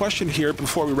final question here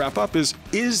before we wrap up is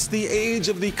the age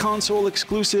of the console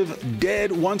exclusive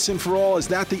dead once and for all? Is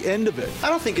that the end of it? I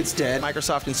don't think it's dead.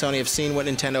 Microsoft and Sony have seen what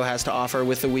Nintendo has to offer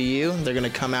with the Wii U. They're going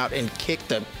to come out and kick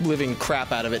the living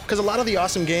crap out of it. Because a lot of the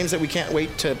awesome games that we can't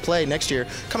wait to play next year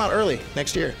come out early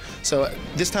next year. So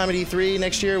this time at E3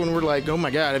 next year when we're like, oh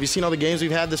my God, have you seen all the games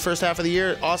we've had this first half of the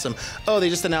year? Awesome. Oh, they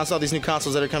just announced all these new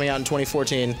consoles that are coming out in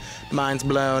 2014. Mind's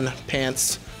blown.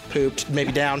 Pants. pooped,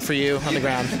 maybe down for you on the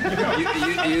ground.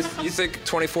 You think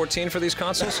 2014 for these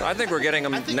consoles? I think we're getting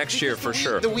them next year for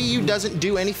sure. The Wii U doesn't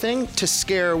do anything to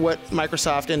scare what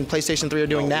Microsoft and PlayStation 3 are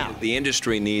doing now. The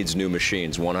industry needs new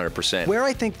machines, 100%. Where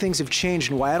I think things have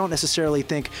changed and why I don't necessarily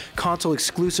think console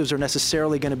exclusives are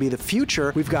necessarily going to be the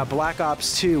future, we've got Black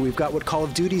Ops 2, we've got what Call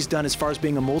of Duty's done as far as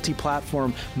being a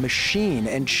multi-platform machine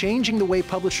and changing the way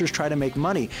publishers try to make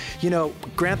money. You know,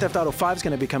 Grand Theft Auto 5 is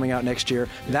going to be coming out next year.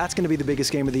 That's going to be the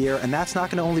biggest game of the year, and that's not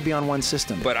going to only be on one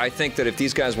system. But I think that if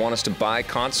these guys want us to buy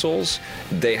consoles,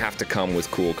 they have to come with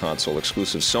cool console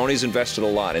exclusives. Sony's invested a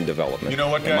lot in development. You know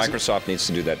what, guys? And Microsoft needs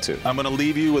to do that too. I'm going to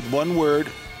leave you with one word.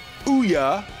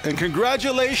 Ouya. And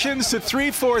congratulations to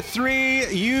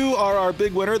 343. You are our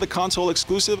big winner, the console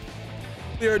exclusive.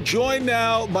 We are joined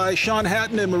now by Sean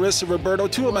Hatton and Marissa Roberto,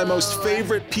 two of my most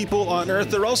favorite people on earth.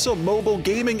 They're also mobile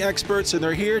gaming experts, and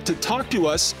they're here to talk to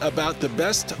us about the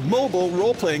best mobile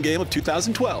role-playing game of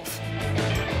 2012.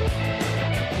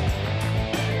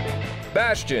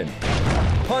 Bastion,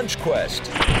 Punch Quest,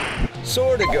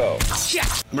 Sortigo.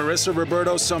 Marissa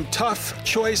Roberto, some tough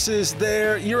choices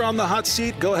there. You're on the hot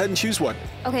seat. Go ahead and choose one.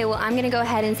 Okay, well, I'm going to go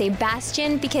ahead and say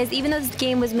Bastion, because even though this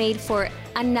game was made for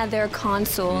another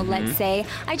console, let's say,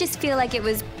 I just feel like it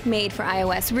was made for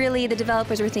iOS. Really, the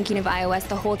developers were thinking of iOS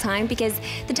the whole time, because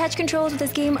the touch controls of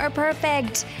this game are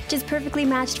perfect, just perfectly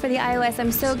matched for the iOS.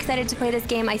 I'm so excited to play this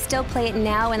game. I still play it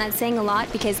now, and that's saying a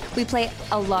lot because we play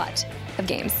a lot of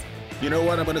games. You know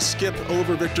what? I'm going to skip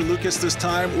over Victor Lucas this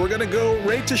time. We're going to go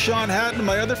right to Sean Hatton,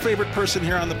 my other favorite person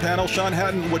here on the panel. Sean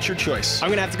Hatton, what's your choice? I'm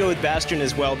going to have to go with Bastion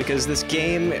as well, because this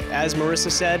game, as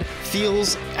Marissa said,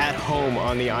 feels at home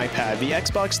on the iPad. The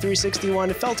Xbox 360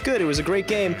 one, it felt good. It was a great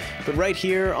game. But right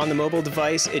here on the mobile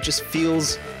device, it just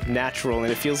feels natural,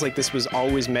 and it feels like this was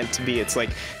always meant to be. It's like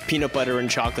peanut butter and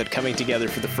chocolate coming together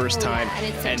for the first time,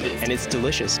 and it's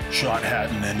delicious. Sean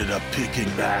Hatton ended up picking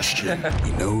Bastion.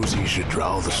 He knows he should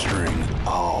draw the string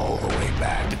all the way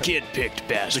back. The kid picked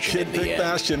Bastion. The kid picked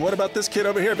Bastion. What about this kid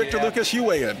over here? Victor Lucas, you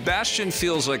weigh in. Bastion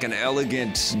feels like an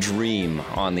elegant dream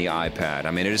on the iPad.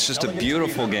 I mean, it's just a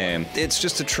beautiful game. It's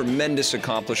just a tremendous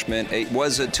accomplishment. It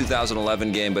was a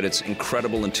 2011 game, but it's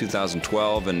incredible in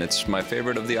 2012, and it's my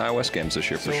favorite of the iOS games this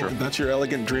year for sure. That's your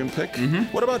elegant dream pick?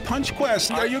 What about Punch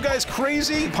Quest? Are you guys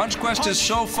crazy? Punch Quest is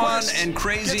so fun and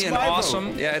crazy and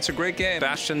awesome. Yeah, it's a great game.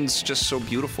 Bastion's just so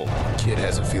beautiful. Kid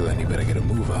has a feeling he better get a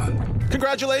move on.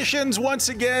 Congratulations once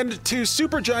again to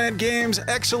Supergiant Games.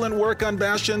 Excellent work on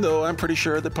Bastion, though I'm pretty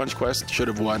sure that Punch Quest should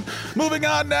have won. Moving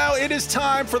on now, it is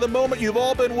time for the moment you've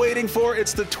all been waiting for.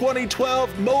 It's the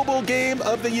 2012 Mobile Game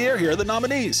of the Year. Here are the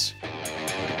nominees.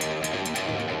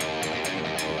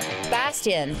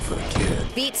 Bastion,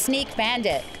 Beat Sneak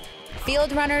Bandit,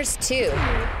 Field Runners 2,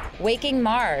 Waking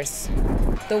Mars,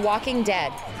 The Walking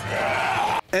Dead.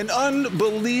 An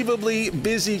unbelievably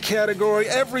busy category.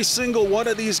 Every single one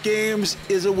of these games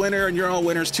is a winner, and you're all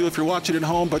winners too if you're watching at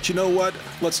home. But you know what?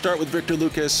 Let's start with Victor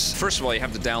Lucas. First of all, you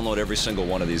have to download every single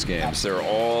one of these games. They're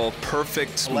all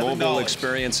perfect mobile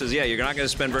experiences. Yeah, you're not going to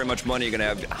spend very much money. You're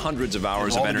going to have hundreds of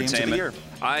hours of entertainment.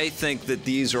 I think that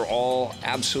these are all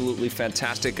absolutely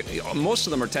fantastic. Most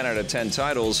of them are 10 out of 10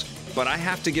 titles, but I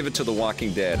have to give it to The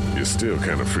Walking Dead. You're still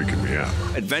kind of freaking me out.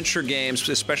 Adventure games,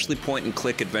 especially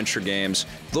point-and-click adventure games,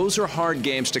 those are hard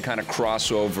games to kind of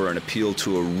cross over and appeal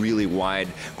to a really wide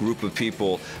group of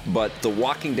people, but The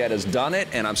Walking Dead has done it,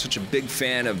 and I'm such a big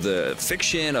fan of the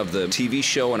fiction, of the TV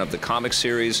show, and of the comic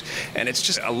series, and it's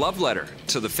just a love letter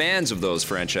to the fans of those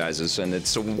franchises, and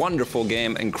it's a wonderful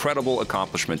game, incredible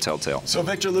accomplishment, Telltale. So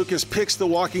Victor Lucas picks The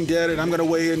Walking Dead, and I'm going to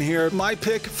weigh in here. My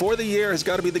pick for the year has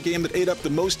got to be the game that ate up the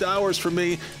most hours for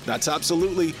me. That's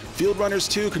absolutely Field Runners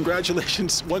 2.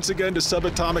 Congratulations once again to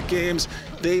Subatomic Games.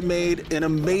 They made an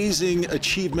amazing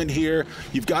achievement here.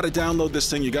 You've got to download this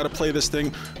thing. You got to play this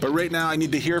thing. But right now, I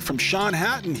need to hear from Sean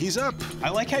Hatton. He's up.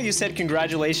 I like how you said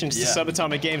congratulations to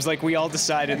Subatomic Games, like we all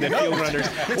decided that Field Runners.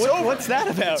 What's that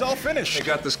about? It's all finished. They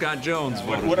got the Scott Jones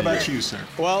one. What about you, sir?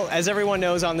 Well, as everyone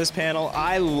knows on this panel,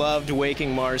 I loved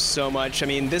Waking Mars so much. I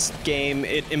mean, this game,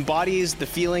 it embodies the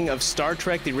feeling of Star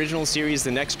Trek, the original series,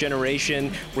 The Next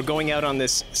Generation. We're going out on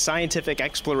this scientific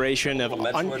exploration of...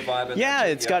 Metroid vibe. Yeah,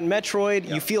 it's got Metroid.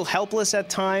 You feel helpless at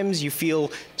times. You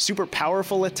feel super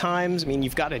powerful at times. I mean,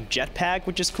 you've got a jetpack,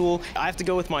 which is cool. I have to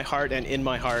go with my heart, and in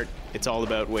my heart, it's all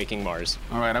about Waking Mars.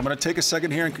 All right, I'm going to take a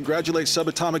second here and congratulate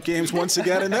Subatomic Games once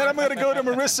again, and then I'm going to go to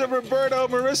Marissa Roberto.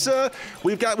 Marissa,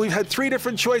 we've had 3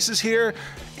 different choices here.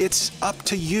 It's up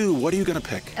to you. What are you going to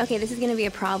pick? Okay, this is going to be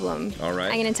a problem. All right.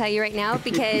 I'm going to tell you right now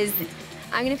because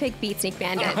I'm going to pick Beat Sneak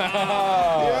Bandit.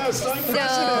 Yes,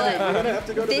 unprecedented. We're going to have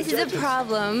to go to This the is judges. a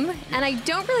problem, and I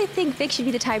don't really think Vic should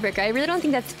be the tiebreaker. I really don't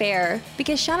think that's fair,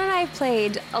 because Sean and I have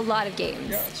played a lot of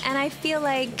games, and I feel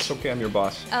like... It's okay, I'm your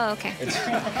boss. Oh, okay.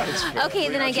 Okay,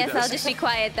 then I guess I'll just be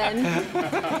quiet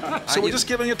then. So we're just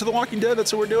giving it to The Walking Dead.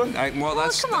 That's what we're doing. Come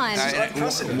on.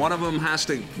 One of them has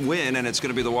to win, and it's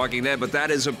going to be The Walking Dead. But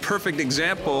that is a perfect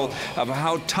example of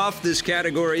how tough this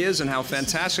category is and how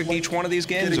fantastic each one of these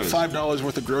games Getting is. $5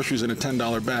 worth of groceries in a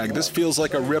 $10 bag. This feels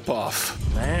like a ripoff.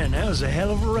 Man, that was a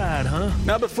hell of a ride, huh?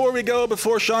 Now,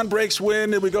 before Sean breaks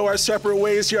win and we go our separate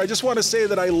ways here, I just want to say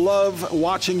that I love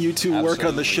watching you two work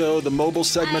on the show. The mobile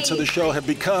segments of the show have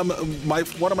become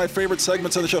one of my favorite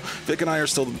segments of the show. Vic and I are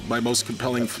still my most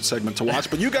compelling segment to watch,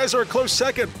 but you guys are a close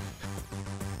second.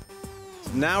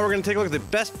 Now we're going to take a look at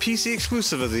the best PC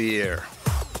exclusive of the year.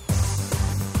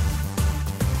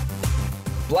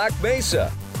 Black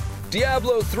Mesa,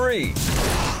 Diablo 3,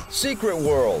 Secret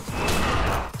World,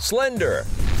 Slender,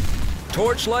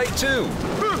 Torchlight 2.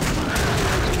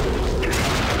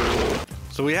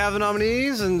 So we have the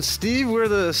nominees, and Steve, we're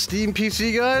the Steam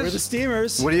PC guys. We're the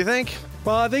Steamers. What do you think?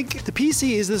 Well, I think the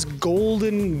PC is this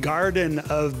golden garden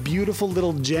of beautiful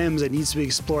little gems that needs to be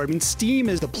explored. I mean, Steam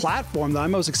is the platform that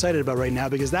I'm most excited about right now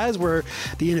because that is where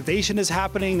the innovation is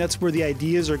happening. That's where the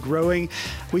ideas are growing.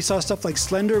 We saw stuff like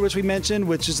Slender, which we mentioned,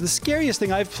 which is the scariest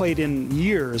thing I've played in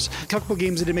years. A couple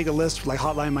games that didn't make a list, like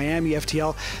Hotline Miami,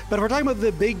 FTL. But if we're talking about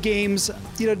the big games,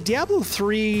 Diablo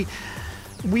 3...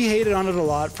 we hated on it a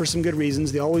lot for some good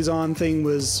reasons. The always-on thing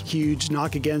was huge,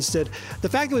 knock against it. The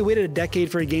fact that we waited a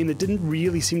decade for a game that didn't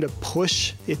really seem to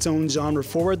push its own genre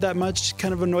forward that much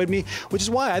kind of annoyed me, which is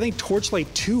why I think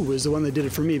Torchlight 2 was the one that did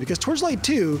it for me, because Torchlight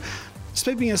 2,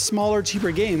 despite being a smaller,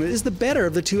 cheaper game, is the better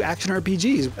of the two action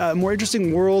RPGs. A more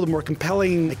interesting world, more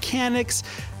compelling mechanics,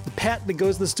 the pet that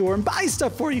goes to the store and buys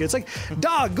stuff for you. It's like,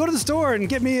 dog, go to the store and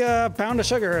get me a pound of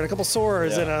sugar and a couple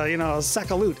swords and a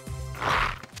sack of loot.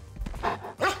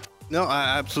 No,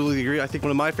 I absolutely agree. I think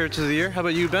one of my favorites of the year. How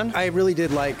about you, Ben? I really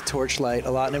did like Torchlight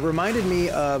a lot, and it reminded me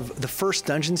of the first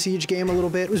Dungeon Siege game a little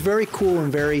bit. It was very cool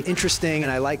and very interesting, and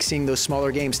I like seeing those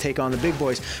smaller games take on the big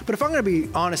boys. But if I'm going to be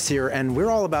honest here, and we're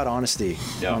all about honesty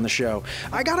on the show,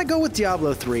 I got to go with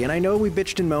Diablo 3. And I know we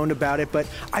bitched and moaned about it, but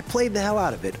I played the hell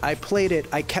out of it. I played it.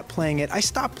 I kept playing it. I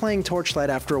stopped playing Torchlight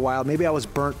after a while. Maybe I was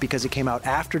burnt because it came out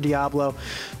after Diablo,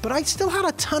 but I still had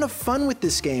a ton of fun with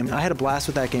this game. I had a blast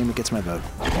with that game. It gets my vote.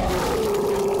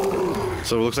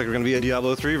 So it looks like we're going to be a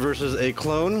Diablo 3 versus a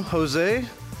clone. Jose?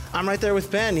 I'm right there with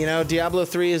Ben. Diablo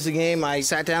 3 is the game I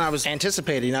sat down, I was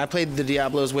anticipating. I played the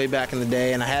Diablos way back in the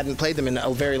day, and I hadn't played them in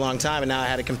a very long time, and now I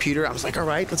had a computer. I was like, all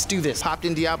right, let's do this. Hopped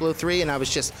in Diablo 3, and I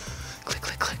was just click,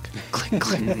 click, click, click,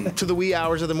 click, to the wee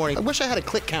hours of the morning. I wish I had a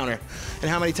click counter and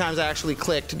how many times I actually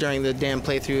clicked during the damn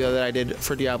playthrough that I did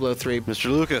for Diablo 3.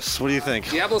 Mr. Lucas, what do you think?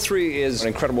 Diablo 3 is an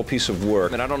incredible piece of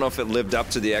work, and I don't know if it lived up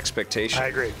to the expectation. I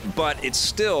agree. But it's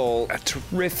still a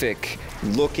terrific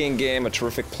looking game, a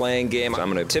terrific playing game.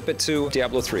 I'm going to tip it to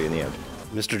Diablo 3 in the end.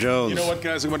 Mr. Jones. You know what,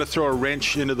 guys? I'm going to throw a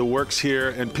wrench into the works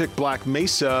here and pick Black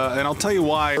Mesa, and I'll tell you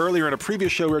why. Earlier in a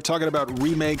previous show, we were talking about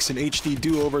remakes and HD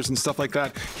do-overs and stuff like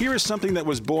that. Here is something that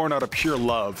was born out of pure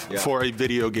love for a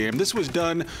video game. This was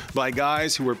done by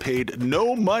guys who were paid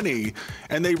no money,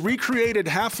 and they recreated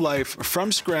Half-Life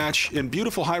from scratch in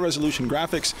beautiful high-resolution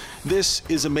graphics. This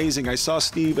is amazing. I saw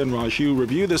Steve and Raju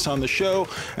review this on the show,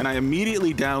 and I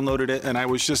immediately downloaded it, and I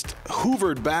was just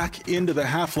hoovered back into the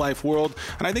Half-Life world.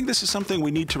 And I think this is something we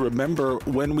need to remember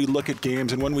when we look at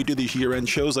games and when we do these year-end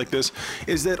shows like this,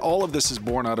 is that all of this is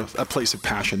born out of a place of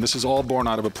passion. This is all born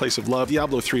out of a place of love.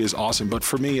 Diablo 3 is awesome, but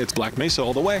for me, it's Black Mesa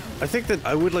all the way. I think that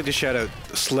I would like to shout out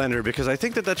Slender, because I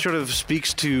think that sort of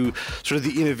speaks to sort of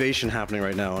the innovation happening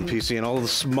right now on PC and all the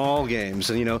small games.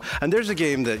 And, and there's a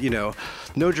game that,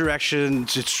 no direction,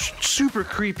 it's super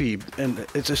creepy, and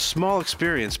it's a small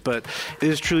experience, but it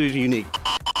is truly unique.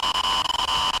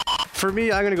 For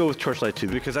me, I'm going to go with Torchlight 2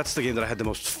 because that's the game that I had the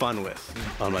most fun with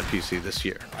on my PC this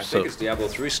year. I think it's Diablo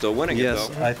 3 still winning it, though.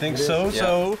 Yes, I think so. Yeah.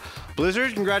 So,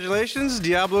 Blizzard, congratulations.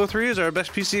 Diablo 3 is our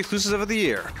best PC exclusive of the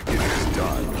year. It is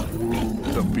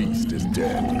done. The beast is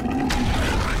dead.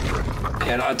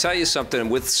 And I'll tell you something,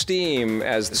 with Steam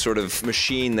as the sort of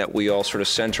machine that we all sort of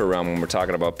center around when we're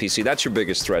talking about PC, that's your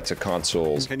biggest threat to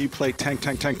consoles. Can you play Tank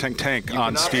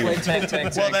on Steam? Play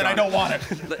tank well, then I don't want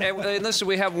it. And listen,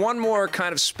 we have one more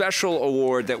kind of special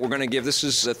award that we're going to give. This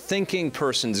is a thinking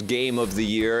person's game of the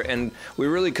year, and we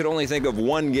really could only think of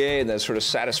one game that sort of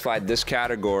satisfied this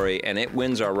category, and it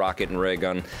wins our Rocket and Ray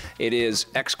Gun. It is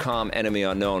XCOM Enemy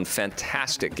Unknown.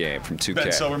 Fantastic game from 2K.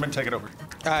 Ben Silverman, take it over.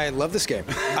 I love this game.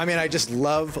 I mean, I just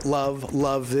love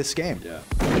this game. Yeah.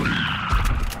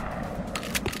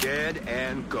 dead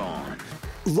and gone.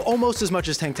 Almost as much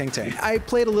as Tank Tank Tank. I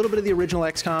played a little bit of the original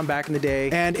XCOM back in the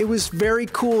day, and it was very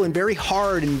cool and very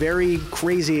hard and very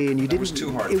crazy, and you didn't. It was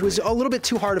too hard. It was a little bit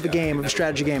too hard of a game, of a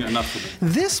strategy game.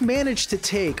 This managed to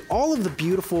take all of the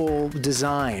beautiful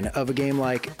design of a game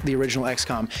like the original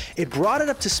XCOM. It brought it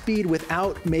up to speed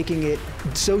without making it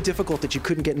so difficult that you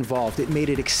couldn't get involved. It made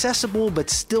it accessible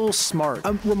but still smart.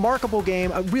 A remarkable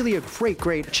game. Really a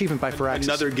great achievement by Firaxis.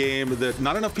 Another game that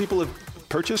not enough people have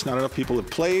purchased, not enough people have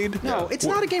played. No, it's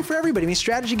not a game for everybody. I mean,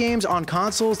 strategy games on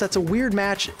consoles, that's a weird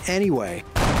match anyway.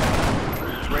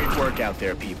 Great work out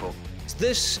there, people.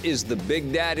 This is the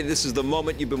Big Daddy. This is the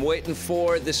moment you've been waiting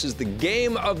for. This is the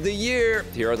game of the year.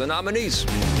 Here are the nominees.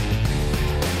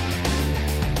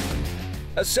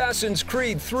 Assassin's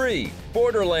Creed 3,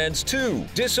 Borderlands 2,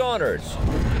 Dishonored,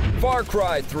 Far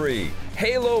Cry 3,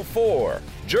 Halo 4,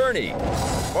 Journey,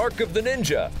 Mark of the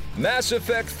Ninja, Mass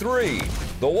Effect 3,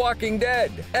 The Walking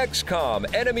Dead,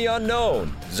 XCOM, Enemy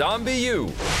Unknown, Zombie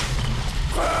U.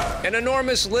 An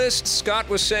enormous list. Scott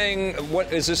was saying,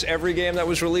 what is this, every game that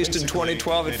was released in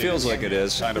 2012? It feels like it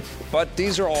is. Kind of. But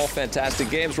these are all fantastic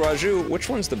games. Raju, which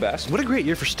one's the best? What a great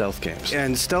year for stealth games.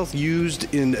 And stealth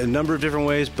used in a number of different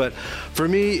ways, but for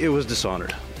me, it was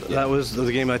Dishonored. That was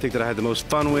the game I think that I had the most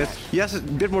fun with. Yes, it's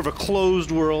a bit more of a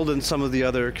closed world than some of the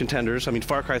other contenders. I mean,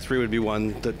 Far Cry 3 would be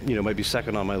one that, might be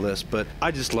second on my list, but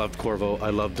I just loved Corvo. I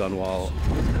loved Dunwall.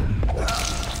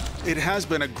 It has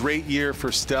been a great year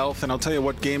for stealth, and I'll tell you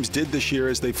what games did this year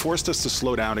is they forced us to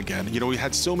slow down again. We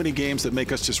had so many games that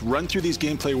make us just run through these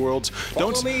gameplay worlds.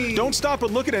 Don't stop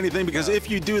and look at anything, because if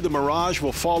you do, the mirage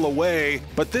will fall away.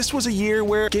 But this was a year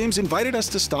where games invited us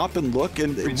to stop and look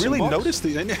and really notice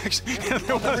the.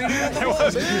 There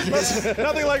was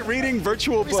nothing like reading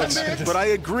virtual books. But I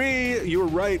agree. You were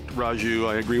right, Raju.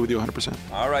 I agree with you 100%.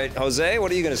 All right, Jose,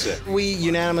 what are you going to say? We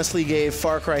unanimously gave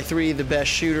Far Cry 3 the best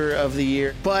shooter of the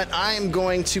year, but I am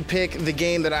going to pick the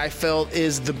game that I felt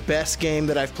is the best game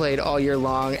that I've played all year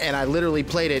long, and I literally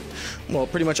played it,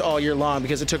 pretty much all year long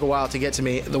because it took a while to get to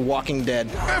me, The Walking Dead.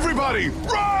 Everybody,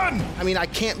 run! I mean, I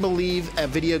can't believe a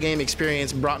video game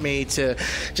experience brought me to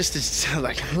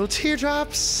like little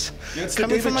teardrops. It's the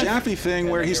David Jaffe thing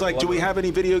where he's like, do we have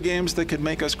any video games that could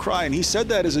make us cry? And he said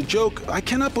that as a joke. I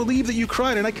cannot believe that you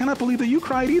cried, and I cannot believe that you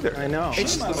cried either. I know.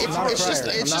 It's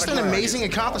just an amazing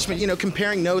accomplishment,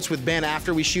 comparing notes with Ben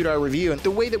after we shoot our review. And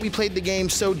the way that we played the game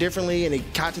so differently, and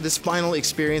it got to this final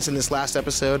experience in this last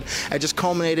episode, it just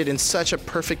culminated in such a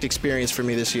perfect experience for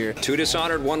me this year. 2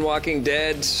 Dishonored, 1 Walking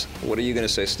Dead. What are you going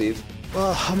to say, Steve?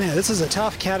 Oh man, this is a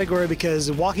tough category because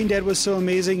Walking Dead was so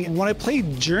amazing. When I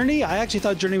played Journey, I actually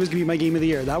thought Journey was going to be my game of the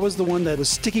year. That was the one that was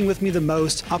sticking with me the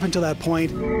most up until that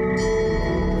point.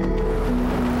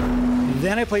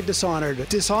 Then I played Dishonored.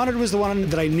 Dishonored was the one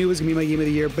that I knew was going to be my game of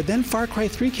the year, but then Far Cry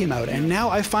 3 came out, and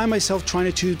now I find myself trying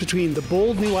to choose between the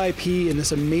bold new IP in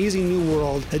this amazing new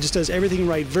world that just does everything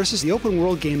right versus the open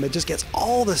world game that just gets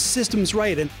all the systems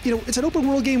right. And, it's an open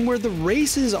world game where the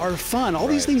races are fun. All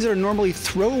these things that are normally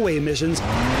throwaway missions.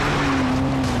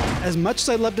 As much as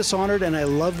I love Dishonored and I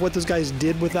love what those guys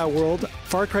did with that world,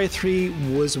 Far Cry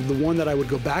 3 was the one that I would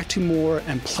go back to more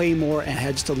and play more and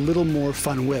had just a little more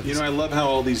fun with. I love how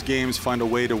all these games find a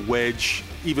way to wedge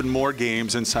even more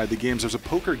games inside the games. There's a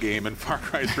poker game in Far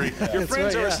Cry 3. Your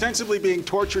friends are ostensibly being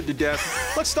tortured to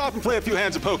death. Let's stop and play a few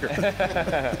hands of poker.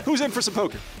 Who's in for some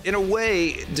poker? In a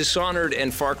way, Dishonored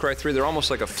and Far Cry 3, they're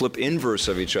almost like a flip inverse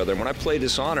of each other. When I play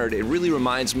Dishonored, it really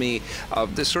reminds me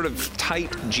of this sort of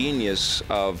tight genius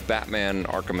of Batman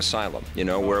Arkham Asylum,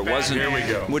 where it wasn't,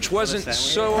 which wasn't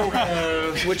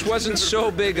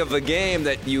so big of a game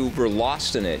that you were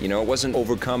lost in it. It wasn't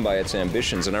overcome by its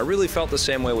ambitions. And I really felt the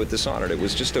same way with Dishonored. It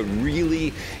was just a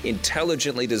really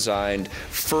intelligently designed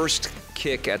first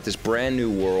kick at this brand new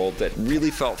world that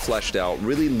really felt fleshed out,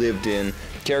 really lived in,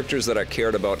 characters that I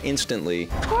cared about instantly.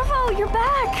 Corvo, you're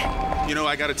back!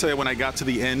 I got to tell you, when I got to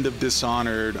the end of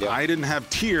Dishonored, I didn't have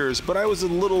tears, but I was a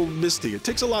little misty. It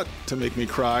takes a lot to make me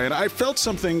cry, and I felt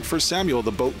something for Samuel,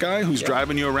 the boat guy who's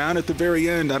driving you around at the very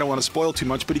end. I don't want to spoil too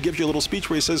much, but he gives you a little speech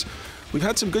where he says, we've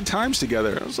had some good times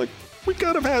together. I was like, we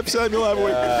gotta have Samuel, haven't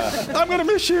we? I'm gonna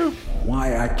miss you.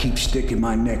 Why I keep sticking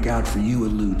my neck out for you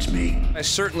eludes me. I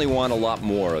certainly want a lot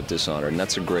more of Dishonored, and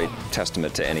that's a great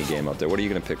testament to any game out there. What are you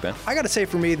gonna pick, Ben? I gotta say,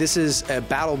 for me, this is a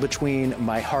battle between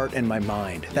my heart and my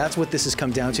mind. That's what this has come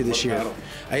down to this year.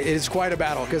 It is quite a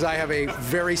battle, because I have a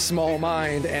very small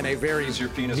mind and a very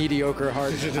mediocre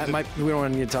heart. We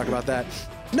don't need to talk about that.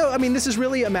 No, I mean, this is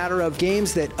really a matter of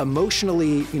games that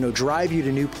emotionally, drive you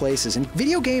to new places. And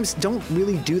video games don't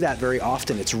really do that very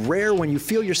often. It's rare when you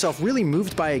feel yourself really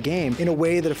moved by a game in a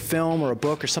way that a film or a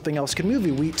book or something else could move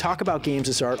you. We talk about games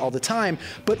as art all the time,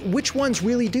 but which ones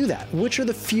really do that? Which are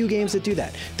the few games that do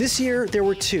that? This year, there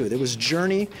were two. There was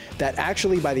Journey, that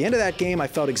actually, by the end of that game, I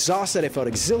felt exhausted, I felt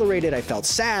exhilarated, I felt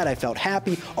sad, I felt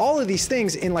happy, all of these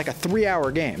things in like a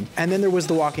 3-hour game. And then there was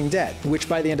The Walking Dead, which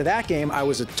by the end of that game, I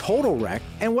was a total wreck.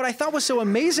 And what I thought was so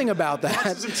amazing about that...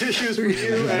 Boxes of tissues for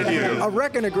you and you. A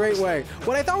wreck in a great way.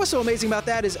 What I thought was so amazing about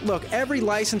that is, look, every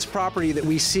licensed property that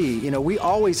we see, we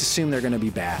always assume they're going to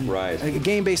be bad. Right. A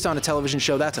game based on a television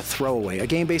show, that's a throwaway. A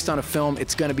game based on a film,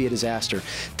 it's going to be a disaster.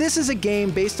 This is a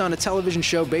game based on a television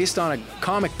show, based on a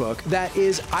comic book, that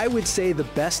is, I would say, the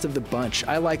best of the bunch.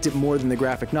 I liked it more than the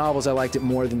graphic novels. I liked it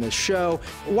more than the show.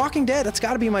 Walking Dead, that's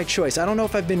got to be my choice. I don't know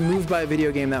if I've been moved by a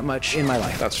video game that much in my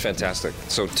life. That's fantastic.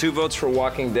 So 2 votes for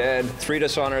Walking Dead, 3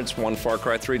 Dishonored, 1 Far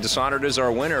Cry 3. Dishonored is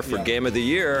our winner for Game of the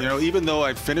Year. Even though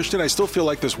I finished it, I still feel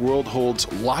like this world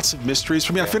holds lots of mysteries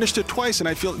for me. I finished it twice, and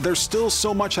I feel there's still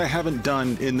so much I haven't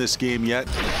done in this game yet.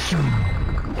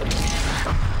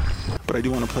 But I do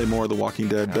want to play more of The Walking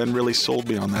Dead. Ben really sold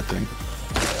me on that thing.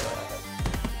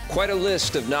 Quite a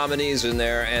list of nominees in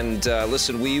there, and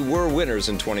listen, we were winners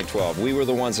in 2012. We were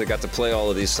the ones that got to play all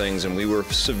of these things, and we were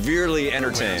severely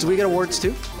entertained. Do we get awards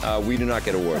too? We do not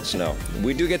get awards, no.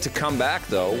 We do get to come back,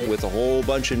 though, with a whole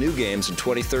bunch of new games in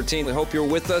 2013. We hope you're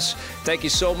with us. Thank you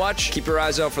so much. Keep your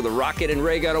eyes out for the Rocket and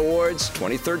Ray Gun Awards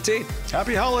 2013.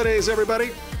 Happy holidays,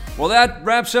 everybody. Well, that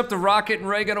wraps up the Rocket and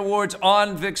Ray Gun Awards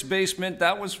on Vic's Basement.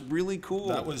 That was really cool.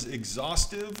 That was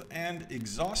exhaustive and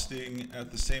exhausting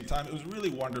at the same time. It was really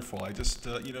wonderful. I just,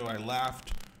 I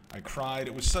laughed. I cried.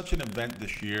 It was such an event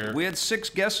this year. We had 6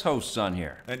 guest hosts on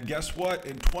here. And guess what?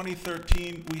 In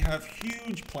 2013, we have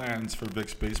huge plans for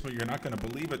Vic's Basement. You're not going to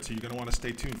believe it, so you're going to want to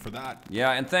stay tuned for that.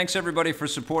 Yeah, and thanks everybody for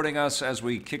supporting us as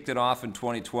we kicked it off in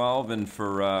 2012 and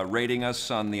for rating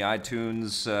us on the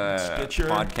iTunes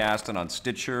podcast and on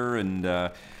Stitcher and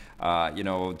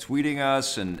tweeting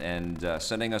us and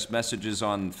sending us messages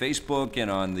on Facebook and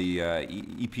on the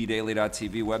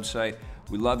epdaily.tv website.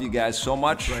 We love you guys so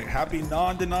much. That's right. Happy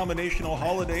non-denominational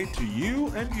holiday to you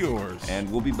and yours. And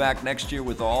we'll be back next year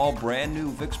with all brand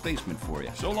new Vic's Basement for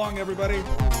you. So long, everybody.